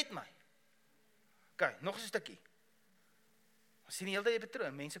 Is julle met my? Ok, nog 'n stukkie. Ons sien die hele tyd jy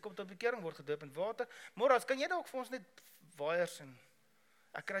betroon, mense kom tot bekering, word gedoop in water. Môre, kan jy dalk vir ons net waaiers en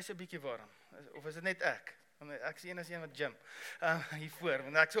ek kry so 'n bietjie warm, of is dit net ek? Want ek sien as een wat gym, hiervoor,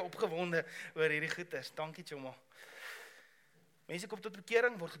 want ek is so opgewonde oor hierdie goeders. Dankie, Choma. Mense kom tot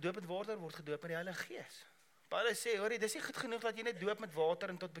bekering, word gedoop met water, word gedoop met die Heilige Gees. Paulus sê, hoor, dis nie goed genoeg dat jy net doop met water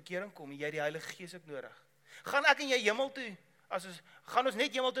en tot bekering kom, jy het die Heilige Gees ook nodig. Gaan ek en jy hemel toe, gaan ons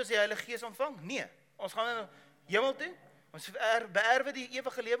net hemel toe as die Heilige Gees ontvang? Nee, ons gaan na hemel toe, ons beerwe die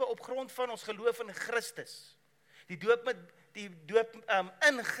ewige lewe op grond van ons geloof in Christus. Die doop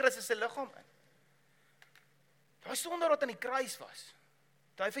in Christus se liggaam in. Daai sonde wat aan die kruis was.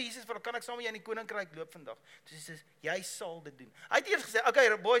 Daai vir Jesus, kan ek saam met jou in die koninkryk loop vandag? Dus hy sê, jy sal dit doen. Hy het eers gesê,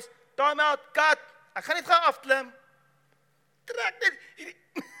 okay boys, time out, cut, ek gaan net gaan afklim. Trek net hierdie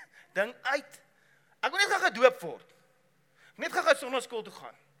ding uit. Ek wil net gaan gedoop word. Ek net gaan sonnaskool toe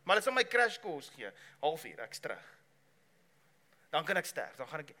gaan. Maar hulle sal my crash course gee, 30 ek's terug. Dan kan ek sterf, dan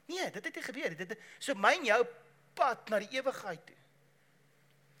gaan ek. Nee, dit het nie gebeur. So myn jou pad na die ewigheid toe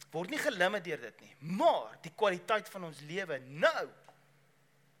word nie gelimiteer dit nie, maar die kwaliteit van ons lewe nou,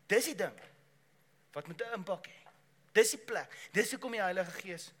 dis die ding wat moet 'n impak hê. Dis die plek, dis hoekom die Heilige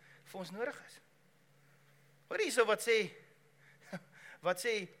Gees vir ons nodig is. Hoor hierso wat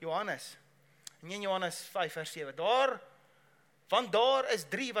sê Johannes, in Johannes 5 vers 7, want daar is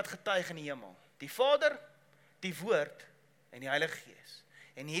 3 wat getuig in die hemel, die Vader, die Woord en die Heilige Gees,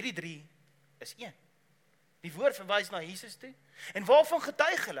 en hierdie 3 is een. Die woord verwys na Jesus toe. En waarvan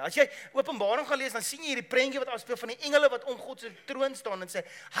getuig hulle? As jy Openbaring gaan lees, dan sien jy hierdie prentjie wat afspeel van die engele wat om God se troon staan en sê,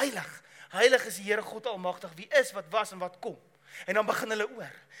 heilig, heilig is die Here God Almagtig, wie is, wat was en wat kom. En dan begin hulle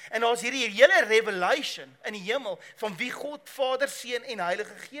oor. En daar's hierdie hele revelation in die hemel van wie God, Vader, Seun en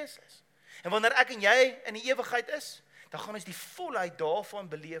Heilige Gees is. En wanneer ek en jy in die ewigheid is, dan gaan ons die volheid daarvan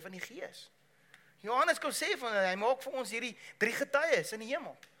beleef in die Gees. Johannes kom sê van hy maak vir ons hierdie 3 getuies in die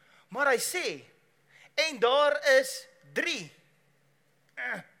hemel. Maar hy sê, en daar is 3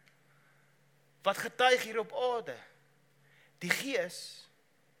 wat getuig hier op aarde. Die Gees,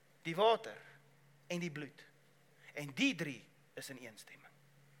 die water en die bloed. En die 3 is in eenstemming.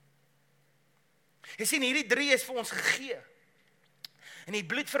 Jy sien, hierdie 3 is vir ons gegee. En die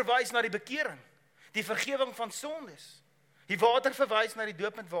bloed verwys na die bekering, die vergewing van sondes. Die water verwys na die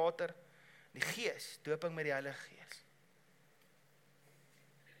doop met water. Die Gees, dooping met die Heilige Gees.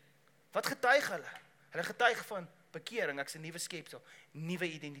 Wat getuig hulle? Hulle getuig van bekering, ek is 'n nuwe skepsel, nuwe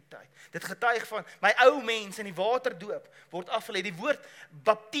identiteit. Dit getuig van my ou mens in die water doop word afgelê. Die woord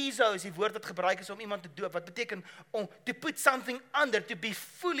baptizo is die woord wat gebruik is om iemand te doop. Wat beteken om to put something under, to be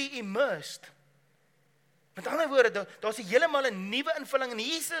fully immersed. Met ander woorde, daar's heeltemal 'n nuwe invulling in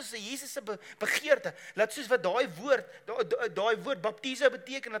Jesus se begeerte. Laat soos wat daai woord baptizo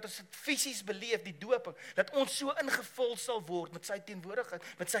beteken dat ons dit fisies beleef, die dooping, dat ons so ingevul sal word met sy teenwoordigheid,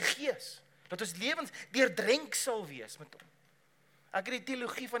 met sy Gees. Dat ons lewens deurdrenk sal wees met hom. Ek het die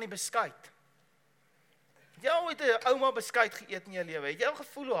teologie van die beskuit. Het jy al ooit 'n ouma beskuit geëet in jou lewe? Het jy al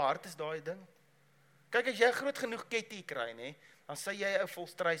gevoel hoe hard is daai ding? Kyk, as jy groot genoeg ketty kry, nê, dan sê jy 'n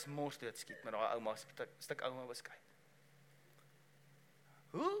volstruis mors doodskiet met daai ouma stuk ouma beskuit.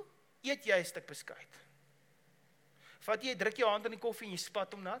 Hoe eet jy 'n stuk beskuit? Vat jy druk jou hand in die koffie en jy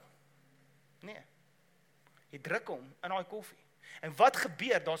spat hom nat? Nee. Jy druk hom in daai koffie. En wat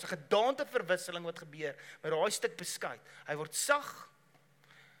gebeur? Daar's 'n gedaanteverwisseling wat gebeur met daai stuk beskuit. Hy word sag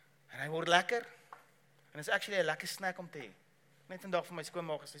en hy word lekker. En is actually 'n lekker snack om te hê. Net vandag vir my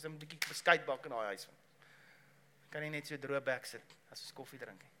skoonma gesê, 'n bietjie beskuit bak in daai huis van. Kan nie net so droë bek sit as ons koffie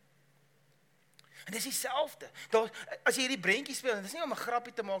drink nie. En dis dieselfde. As jy hierdie breentjie speel, en dis nie om 'n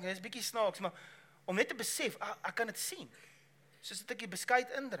grappie te maak nie, dis 'n bietjie snaaks, maar om net te besef, ek kan dit sien. Soos dit ek die beskuit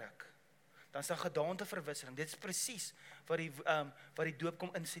indruk, dan is daar gedaanteverwisseling. Dit is presies wat die doop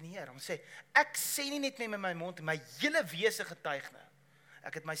kom insinieer. Om sê, ek sê nie net met my mond, my hele wese getuig nou.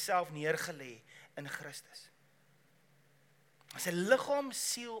 Ek het myself neergelê in Christus. As 'n liggaam,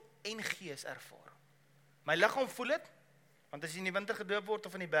 siel en gees ervaar. My liggaam voel dit, want as jy in die winter gedoop word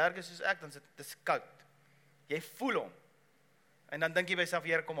of in die berge soos ek, dan is dit koud. Jy voel hom. En dan dink jy by jouself,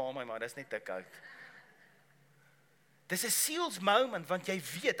 Here, kom haal my maar, dis net te koud. Dis 'n sielsmoment, want jy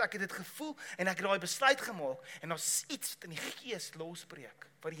weet, ek het dit gevoel, en ek het daai besluit gemaak, en daar's iets wat in die gees losbreek,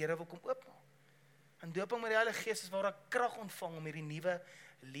 wat die Here wil kom oopmaak. En doping met die Heilige Gees is waar ek krag ontvang om hierdie nuwe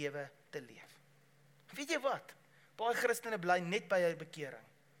lewe te leef. Weet jy wat? Baie Christene bly net by 'n bekering,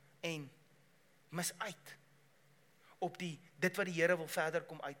 en mis uit op dit wat die Here wil verder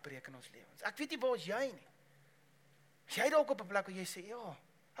kom uitbreek in ons lewens. Ek weet nie waar is jy nie. Is jy dalk op 'n plek waar jy sê, ja,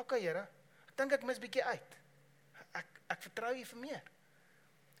 okay Here, ek dink ek mis bietjie uit. Ek vertrou U vir meer.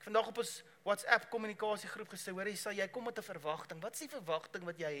 Vandag op ons WhatsApp kommunikasiegroep gesê, hoor jy kom met 'n verwagting. Wat is die verwagting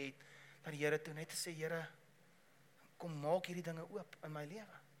wat jy het na die Here toe? Net te sê, Here, kom maak hierdie dinge oop in my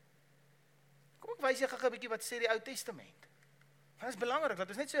lewe. Kom ek wys jou gou 'n bietjie wat sê die Ou Testament. Dit is belangrik, dat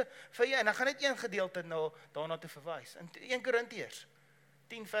is net so vir jou, en ek gaan net een gedeelte daarna te verwys. In 1 Korintiërs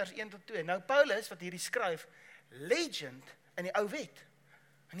 10 vers 1 tot 2. Nou Paulus, wat hierdie skryf, legend in die ou wet,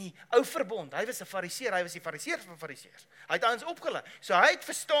 in die ou verbond, hy was 'n fariseer, hy was die fariseers van fariseers. Hy het ons opgelei. So hy het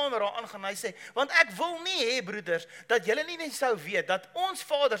verstaan wat daar aangaan. Hy sê, want ek wil nie hê, broeders, dat julle nie net sou weet, dat ons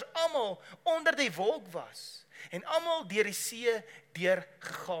vaders almal onder die wolk was, en almal deur die see deur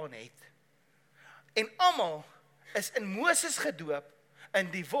gegaan het. En almal is in Moses gedoop,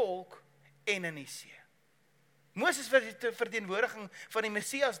 in die wolk en in die see. Moses was die verteenwoordiging van die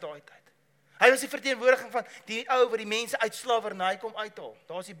Messias daai tyd. Hy was die verteenwoordiging van die ou wat die mense uit slawerny kom uithaal.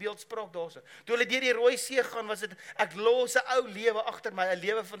 Daar's die beeldspraak daarso. Toe hulle deur die Rooi See gaan, was dit, ek los 'n ou lewe agter my, 'n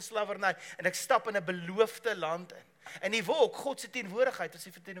lewe van slawerny, en ek stap in 'n beloofde land in. En die wolk, God se teenwoordigheid, was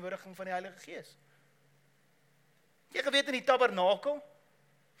die verteenwoordiging van die Heilige Gees. Jy geweet in die tabernakel,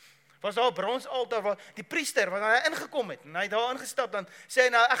 was daar 'n bronsaltaar waar die priester, wanneer hy ingekom het, en hy daar ingestap, dan sê hy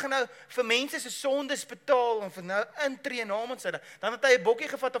nou, ek gaan nou vir mense se sondes betaal, en vir nou intree namens hulle. Dan het hy 'n bokkie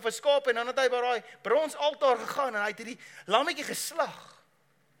gevat of 'n skaap, en dan het hy by daai bronsaltaar gegaan, en hy het hierdie lammetjie geslag.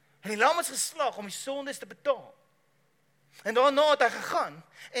 En die lam is geslag om die sondes te betaal. En daarna het hy gegaan,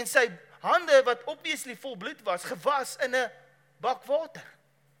 en sy hande, wat obviously vol bloed was, gewas in 'n bak water.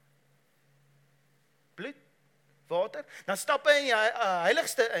 Bloed, water, dan stap hy in die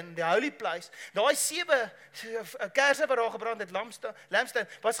heiligste, in die holy place, daai 7 kerse wat daar gebrand het, lampstand,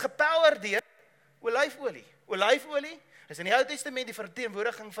 was gepower deur olyfolie. Olyfolie is in die Ou Testament die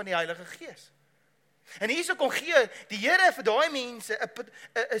verteenwoordiging van die Heilige Gees. En hierso kom gee die Here vir daai mense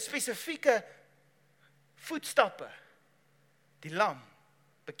 'n spesifieke voetstappe. Die lam,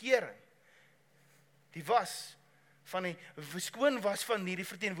 bekering, die was van die skoon was van hierdie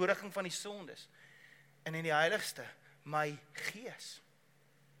verteenwoordiging van die sondes. En in die heiligste, my gees.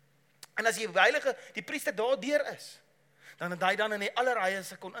 En as die priester daardeur is, dan het hy dan in die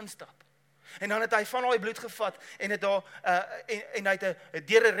allerheiligste kon instap. En dan het hy van daai bloed gevat, en het daar, en hy het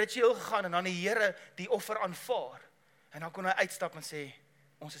deur 'n ritueel gegaan, en dan die Here die offer aanvaar. En dan kon hy uitstap en sê,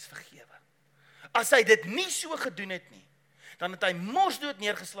 ons is vergewe. As hy dit nie so gedoen het nie, dan het hy morsdood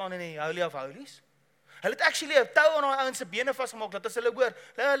neergeslaan in die Holy of Holies. Hulle het actually 'n tou aan daai ouens se bene vasgemaak, dat as hulle hoor,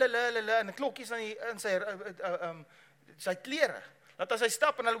 en 'n klokkies in sy klere, dat as hy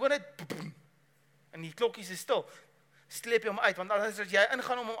stap en hulle hoor net, en die klokkies is stil, sleep jy hom uit, want as jy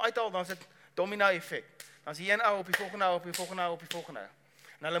ingaan om hom uit te haal, dan is dit domino effek. Dan is die een ou op die volgende ou, op die volgende ou, op die volgende ou.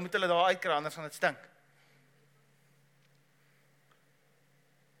 En hulle moet hulle daar uitkry, anders gaan dit stink.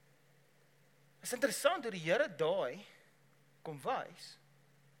 Het is interessant hoe die Here daai kom wys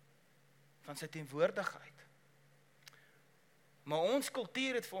van sy teenwoordigheid. Maar ons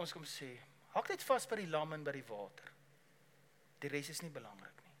kultuur het vir ons kom sê, hak net vas by die lam en by die water. Die res is nie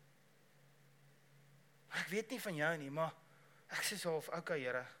belangrik nie. Ek weet nie van jou nie, maar ek sê so, okay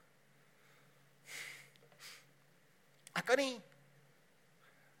Here, ek kan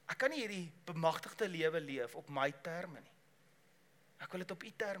nie hierdie bemagtigde lewe leef op my terme nie. Ek wil dit op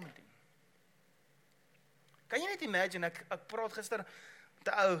U terme doen. Kan jy net imagine, ek praat gister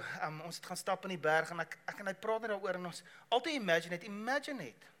te ou, ons het gaan stap in die berg, en ek en hy praat net daaroor, en ons altyd imagine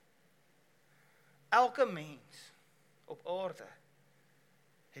net, elke mens op aarde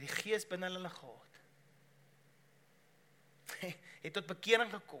het die Gees binne hulle gehad, het tot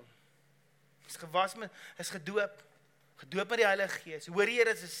bekering gekom, is gewas met, is gedoop met die Heilige Gees, hoor die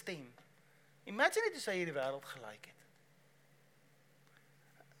Here se stem. Imagine net hoe sy hierdie wêreld gelyk het.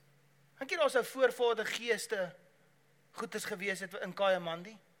 Dink jy daar sou voorvader geeste goed is gewees het in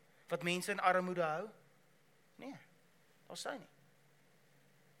Kayamandi, wat mense in armoede hou? Nee, daar sou nie.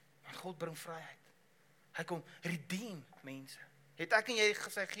 Want God bring vryheid. Hy kom redeem mense. Het ek en jy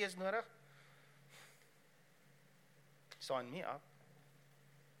sy gees nodig? Sign me up.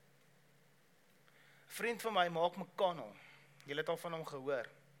 'n Vriend van my maak mekano. Julle het al van hom gehoor.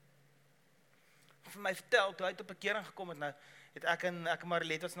 Vir my vertel, toe hy tot bekering gekom het, nou het ek en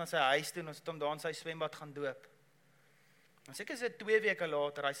Marilet was na sy huis toe, en ons het hom daar in sy swembad gaan doop. En seker is dit 2 weke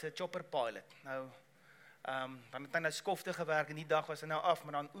later, hy's 'n chopper pilot. Nou, dan het hy nou skofte gewerk en die dag was hy nou af,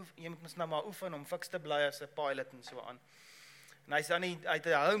 maar dan jy moet mos nou maar oefen om fiks te bly as 'n pilot en so aan. En hy's dan hy het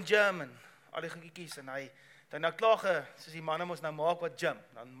 'n home gym en al die goedjies en hy dan nou klaar soos die manne mos nou maak wat gym,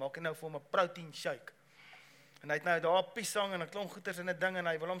 dan maak hy nou vir hom 'n protein shake. En hy het nou daar piesang en 'n klomp goeters in 'n ding en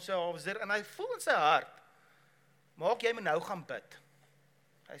hy wil hom so half en hy voel in sy hart, maak jy moet nou gaan bid.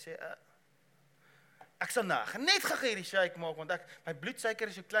 Hy sê, ek sal net gou hierdie shake maak, want my bloedsuiker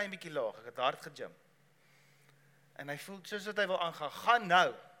is so klein bietjie laag, ek het hard gegym. En hy voel soos wat hy wil aangaan, gaan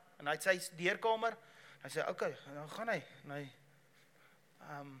nou. En hy het sy deurkamer, hy sê, okay, dan gaan hy.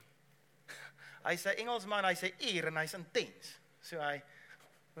 En hy sê Engelsman, hy sê uur en hy's intens. So hy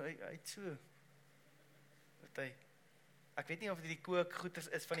het so, ek weet nie of dit die kookgoeders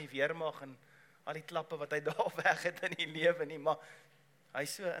is van die weermag en al die klappe wat hy daar weg het in die lewe nie, maar hy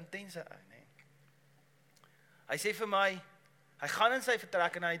is so intense ou, nee. Hy sê vir my, hy gaan in sy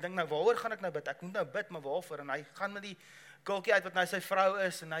vertrek en hy dink nou, waaroor gaan ek nou bid? Ek moet nou bid, maar waarvoor? En hy gaan met die kultjie uit wat nou sy vrou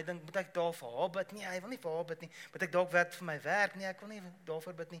is en hy dink, moet ek daar vir haar bid? Nee, hy wil nie vir haar bid nie. Moet ek dalk vir my werk? Nee, ek wil nie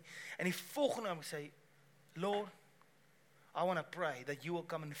daarvoor bid nie. En die volgende oomblik sê, Lord, I want to pray that you will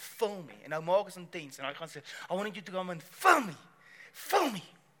come and fill me. En nou maak is intens en hy gaan sê, I want you to come and fill me. Fill me.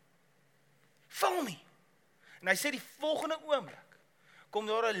 Fill me. En hy sê die volgende oomblik kom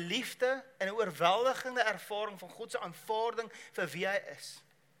daar 'n liefde en 'n oorweldigende ervaring van God se aanvaarding vir wie hy is.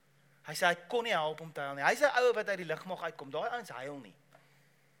 Hy sê hy kon nie help om te huil nie. Hy's 'n ou wat uit die lugmag uitkom. Daai ouens huil nie.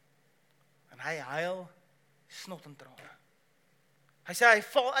 En hy huil snot en trane. Hy sê hy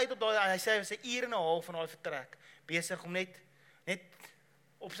val uit op daai, hy sê hy was 'n uur en 'n half van daai vertrek besig om net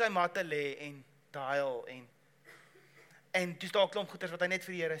op sy mat te lê en te huil en toe daar klomp goeters wat hy net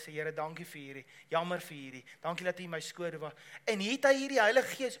vir die Here sê, Here, dankie vir hierdie, jammer vir hierdie, dankie dat U my skode was. En hier het hy hierdie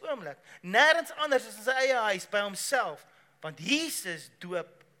Heilige Gees oomblik, nêrens anders as in sy eie huis, by homself, want Jesus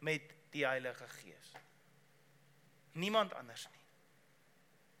doop met die Heilige Gees. Niemand anders nie.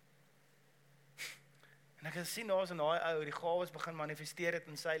 En ek kan sien daar is in daai ou, die Gawes begin manifesteer het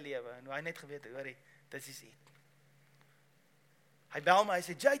in sy lewe, en hy net geweet, hoorie, dit is dit. Hy bel my, hy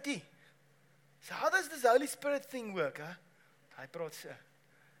sê, JT, so how does this Holy Spirit thing work, huh? Hy praat so.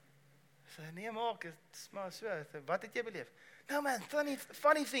 Sê, nee Mark, het is maar so, wat het jy beleef? No man,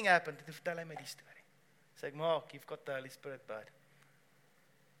 funny thing happened, toe vertel hy my die storie. Sê ek, Mark, you've got the Holy Spirit, bud.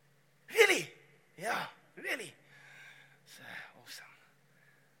 Really? Ja, really? So, awesome.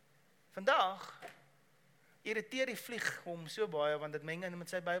 Vandag, irriteer die vlieg hom so baie, want dit meng in met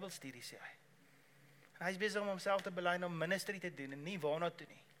sy Bybelstudie, sê hy. En hy is besig om homself te belyn om ministry te doen, en nie waarna toe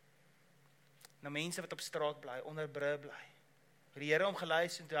nie. Na mense wat op straat bly, onder brûe bly. Die Here hom gelei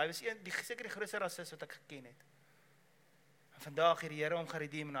en toe hy was seker die grootste rasis wat ek geken het. En vandag het die Here hom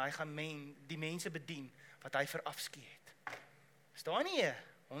geredeem en hy gaan die mense bedien wat hy verafskeid het. Is daar nie 'n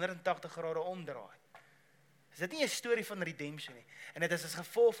 180 grade omdraai? Is dit nie 'n storie van redemption nie? En dit is as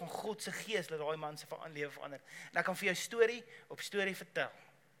gevolg van God se Gees dat daai man se lewe verander. En ek kan vir jou storie op storie vertel.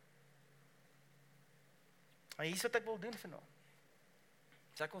 Maar hier is wat ek wil doen vanaand.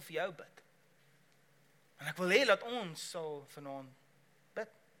 So ek wil vir jou bid. En ek wil hê dat ons sal vanaand bid.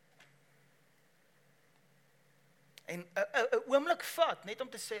 En 'n oomblik vat, net om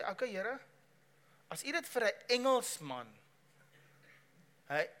te sê, okay Here, as U dit vir 'n Engelsman,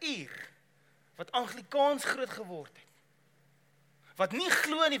 'n Ier, wat Anglikaans groot geword het, wat nie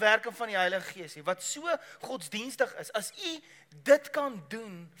glo in die werking van die Heilige Gees nie, wat so godsdienstig is, as U dit kan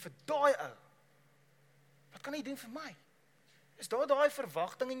doen vir daai ou, wat kan U doen vir my? Is daar daai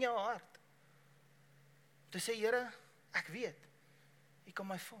verwagting in jou hart? Te sê, Here, ek weet, U kan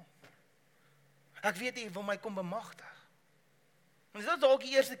my vul. Ek weet U wil my kom bemagtig. En is dit dalk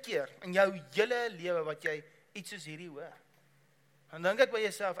die eerste keer in jou hele lewe wat jy iets soos hierdie hoor? Dan dink ek by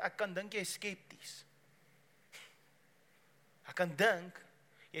jouself, ek kan dink jy is skepties. Ek kan dink,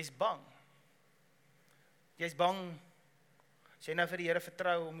 jy is bang. Jy is bang, as jy nou vir die Here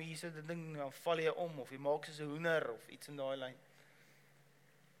vertrou om hier so te ding, dan val jy om, of jy maak soos 'n hoender, of iets in daai lyn.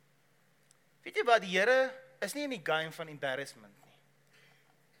 Weet jy wat, die Here is nie in die game van embarrassment nie.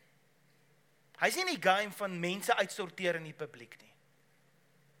 Hy is nie in die game van mense uitsorteer in die publiek nie.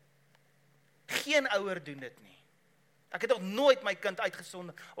 Geen ouer doen dit nie. Ek het nog nooit my kind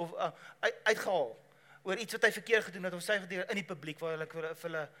uitgesond of uitgehaal oor iets wat hy verkeerd gedoen het of sy gedoen in die publiek waar ek vir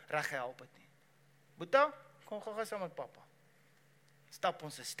hulle reg gehelp het nie. Boeta, kom gou saam met pappa. Stap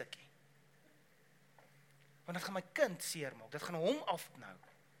ons 'n stukkie. Want dit gaan my kind seermaak. Dit gaan hom afknou.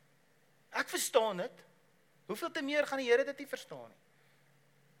 Ek verstaan dit. Hoeveel te meer gaan die Here dit nie verstaan nie?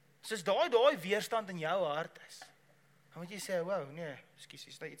 Soos daai weerstand in jou hart is. Dan moet jy sê, wow, nee, ekskuus,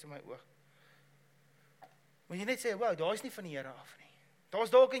 is daar iets in my oog. Moet jy net sê, wow, daar is nie van die Here af nie. Daar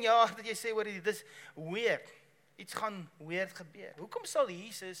is dalk in jou hart dat jy sê, hoor, dit is weird. Iets gaan weird gebeur. Hoekom sal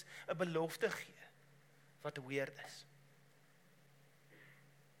Jesus 'n belofte gee wat weird is?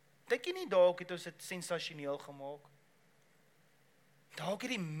 Dink jy nie dalk het ons dit sensasioneel gemaak? Dalk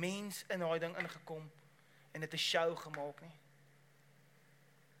het die mens in daai ding ingekom en dit 'n show gemaak nie.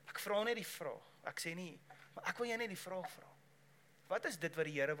 Ek vra net die vraag. Ek sê nie, maar ek wil jou net die vraag vra. Wat is dit wat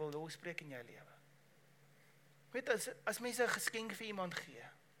die Here wil losbreek in jou lewe? Weet, as mense 'n geskenk vir iemand gee,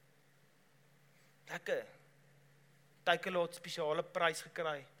 lekker, Takealot spesiale prys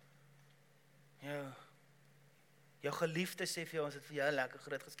gekry, jou geliefde sê vir jou, ons het vir jou 'n lekker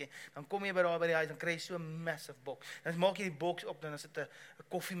groot geskenk, dan kom jy by die huis, dan kry jy so 'n massive box, dan maak jy die box op, dan is dit 'n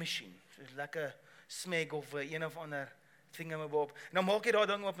koffiemasjien, so lekker smeg of een of ander thingamabob, en dan maak jy daai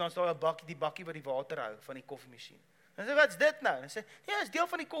ding op, dan is daar 'n bakkie, die bakkie wat die water hou, van die koffiemasjien, dan sê, wat's dit nou? Dan sê, ja, is deel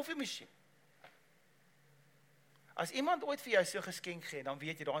van die koffiemasjien. As iemand ooit vir jou so geskenk gee, dan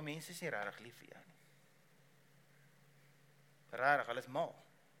weet jy, daai mense is nie regtig lief vir jou nie. Regtig, hulle is mal.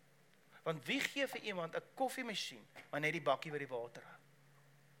 Want wie gee vir iemand 'n koffiemasjien, maar net die bakkie wat die water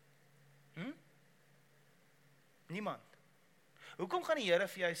hou? Niemand. Hoekom gaan die Here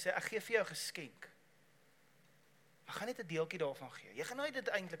vir jou sê, ek gee vir jou 'n geskenk, maar gaan net 'n deeltjie daarvan gee? Jy gaan nooit dit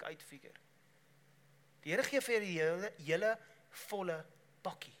eintlik uitfigure. Die Here gee vir jou die hele volle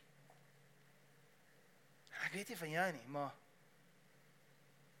bakkie. Ek weet nie van jou nie, maar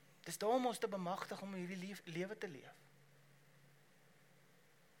dis daar om ons te bemagtig om hierdie lewe te leef.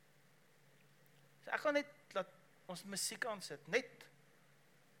 So ek gaan net laat ons musiek aansit, net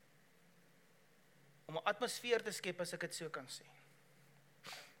om 'n atmosfeer te skep, as ek dit so kan sê.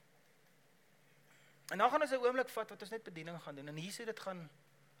 En dan gaan ons 'n oomblik vat wat ons net bediening gaan doen, en hier sê dit gaan,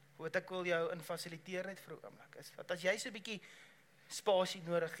 wat ek wil jou in fasiliteer net vir 'n oomblik, is wat as jy so 'n bietjie spasie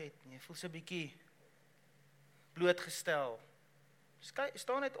nodig het, en jy voel so 'n bietjie blootgestel,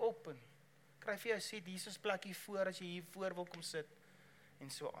 staan net op en kry vir jou seat, hier is ons plekkie voor, as jy hier voor wil kom sit, en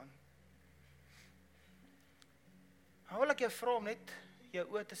so aan. Nou wil ek jou vra om net jou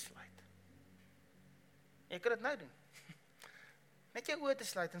oë te sluit. Jy kan dit nou doen. Net jou oë te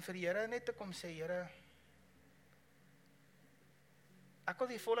sluit en vir die Here net te kom sê, Here, ek wil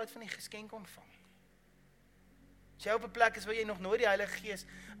die volheid van die geskenk ontvang. As jy op 'n plek is waar jy nog nooit die Heilige Gees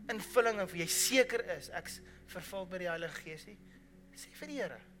invulling, of jy seker is, ek's vervul by die Heilige Gees nie, sê vir die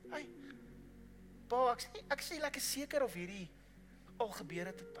Here, hey, Pa, ek sê lekker seker of hierdie al gebeur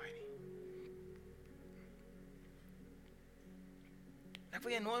het tot by nie. Ek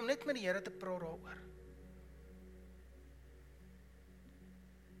wil jy nooi om net met die Here te praat daaroor.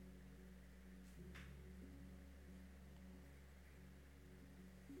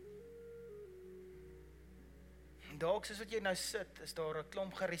 Dalk soos wat jy nou sit, is daar 'n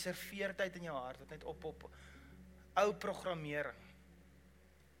klomp gereserveerdheid in jou hart, wat net op ou programmering.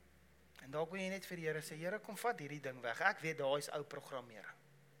 En dalk wil jy net vir die Here sê, Here, kom vat hierdie ding weg. Ek weet daar is ou programmering,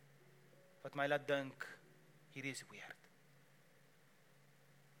 wat my laat dink, hierdie is weird.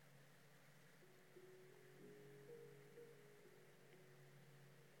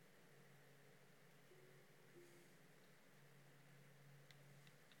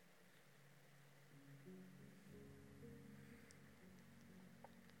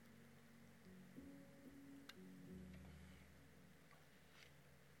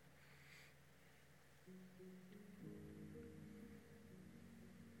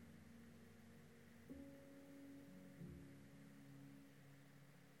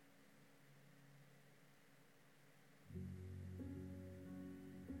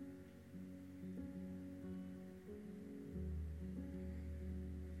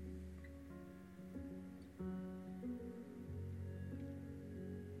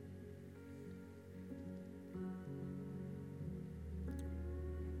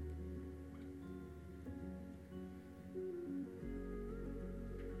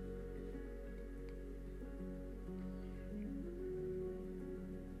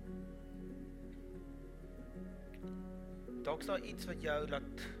 Dalk is daar iets wat jou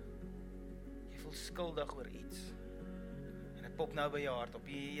laat, jy voel skuldig oor iets, en dit pop nou by jou hart op,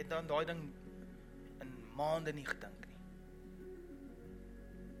 jy het dan daai ding in maande nie gedink nie.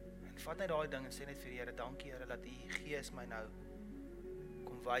 En vat net daai ding en sê net vir die Here, dankie Here, dat die Gees my nou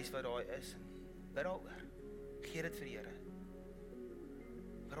kom wys wat daai is, en bid daaroor, gee dit vir die Here.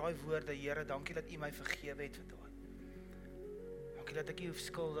 Vir daai woorde, Here, dankie dat U my vergewe het vir daai. Dankie dat ek nie hoef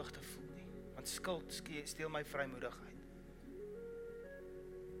skuldig te voel nie, want skuld steel my vrymoedigheid.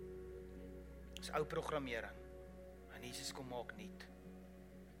 Dis ou programmering, en Jesus kom maak nuut.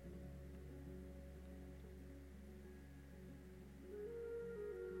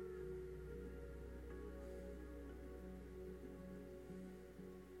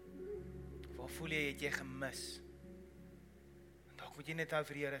 voel jy, het jy gemis. En dalk moet jy net nou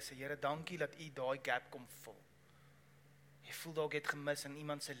vir die Here sê, Here, dankie dat U daai gap kom vul. Jy voel dalk jy het gemis in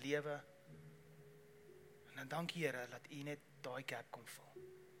iemand se lewe. En dan dankie Here, dat U net daai gap kom vul.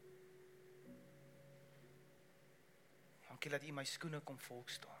 Dankie dat U my skoene kom volk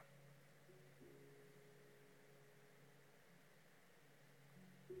staan.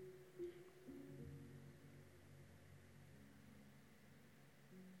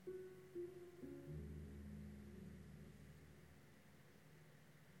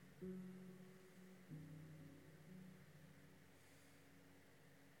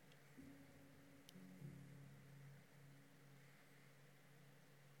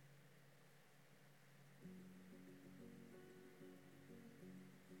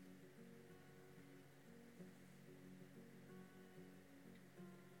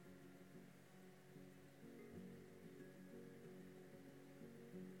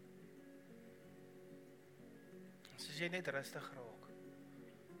 As jy net rustig raak.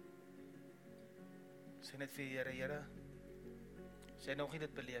 Sê net vir die Here, Here, as jy nog nie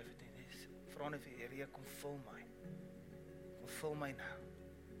dit beleef het nie, vra net vir die Here, kom vul my. Kom vul my nou.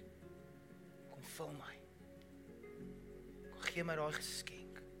 Kom vul my. Kom gee my daai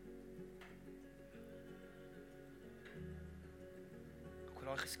geskenk. Ek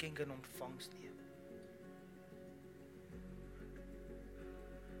wil daai geskenk in ontvangs neem.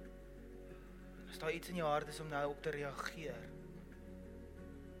 As daar iets in jou hart is om nou op te reageer,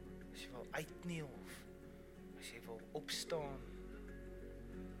 as jy wil uitkniel of as jy wil opstaan,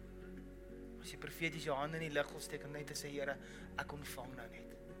 as jy profeties jou hande in die lug wil steek en net te sê, Here, ek ontvang nou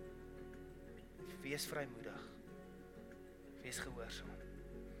net. Wees vrymoedig. Wees gehoorsaam.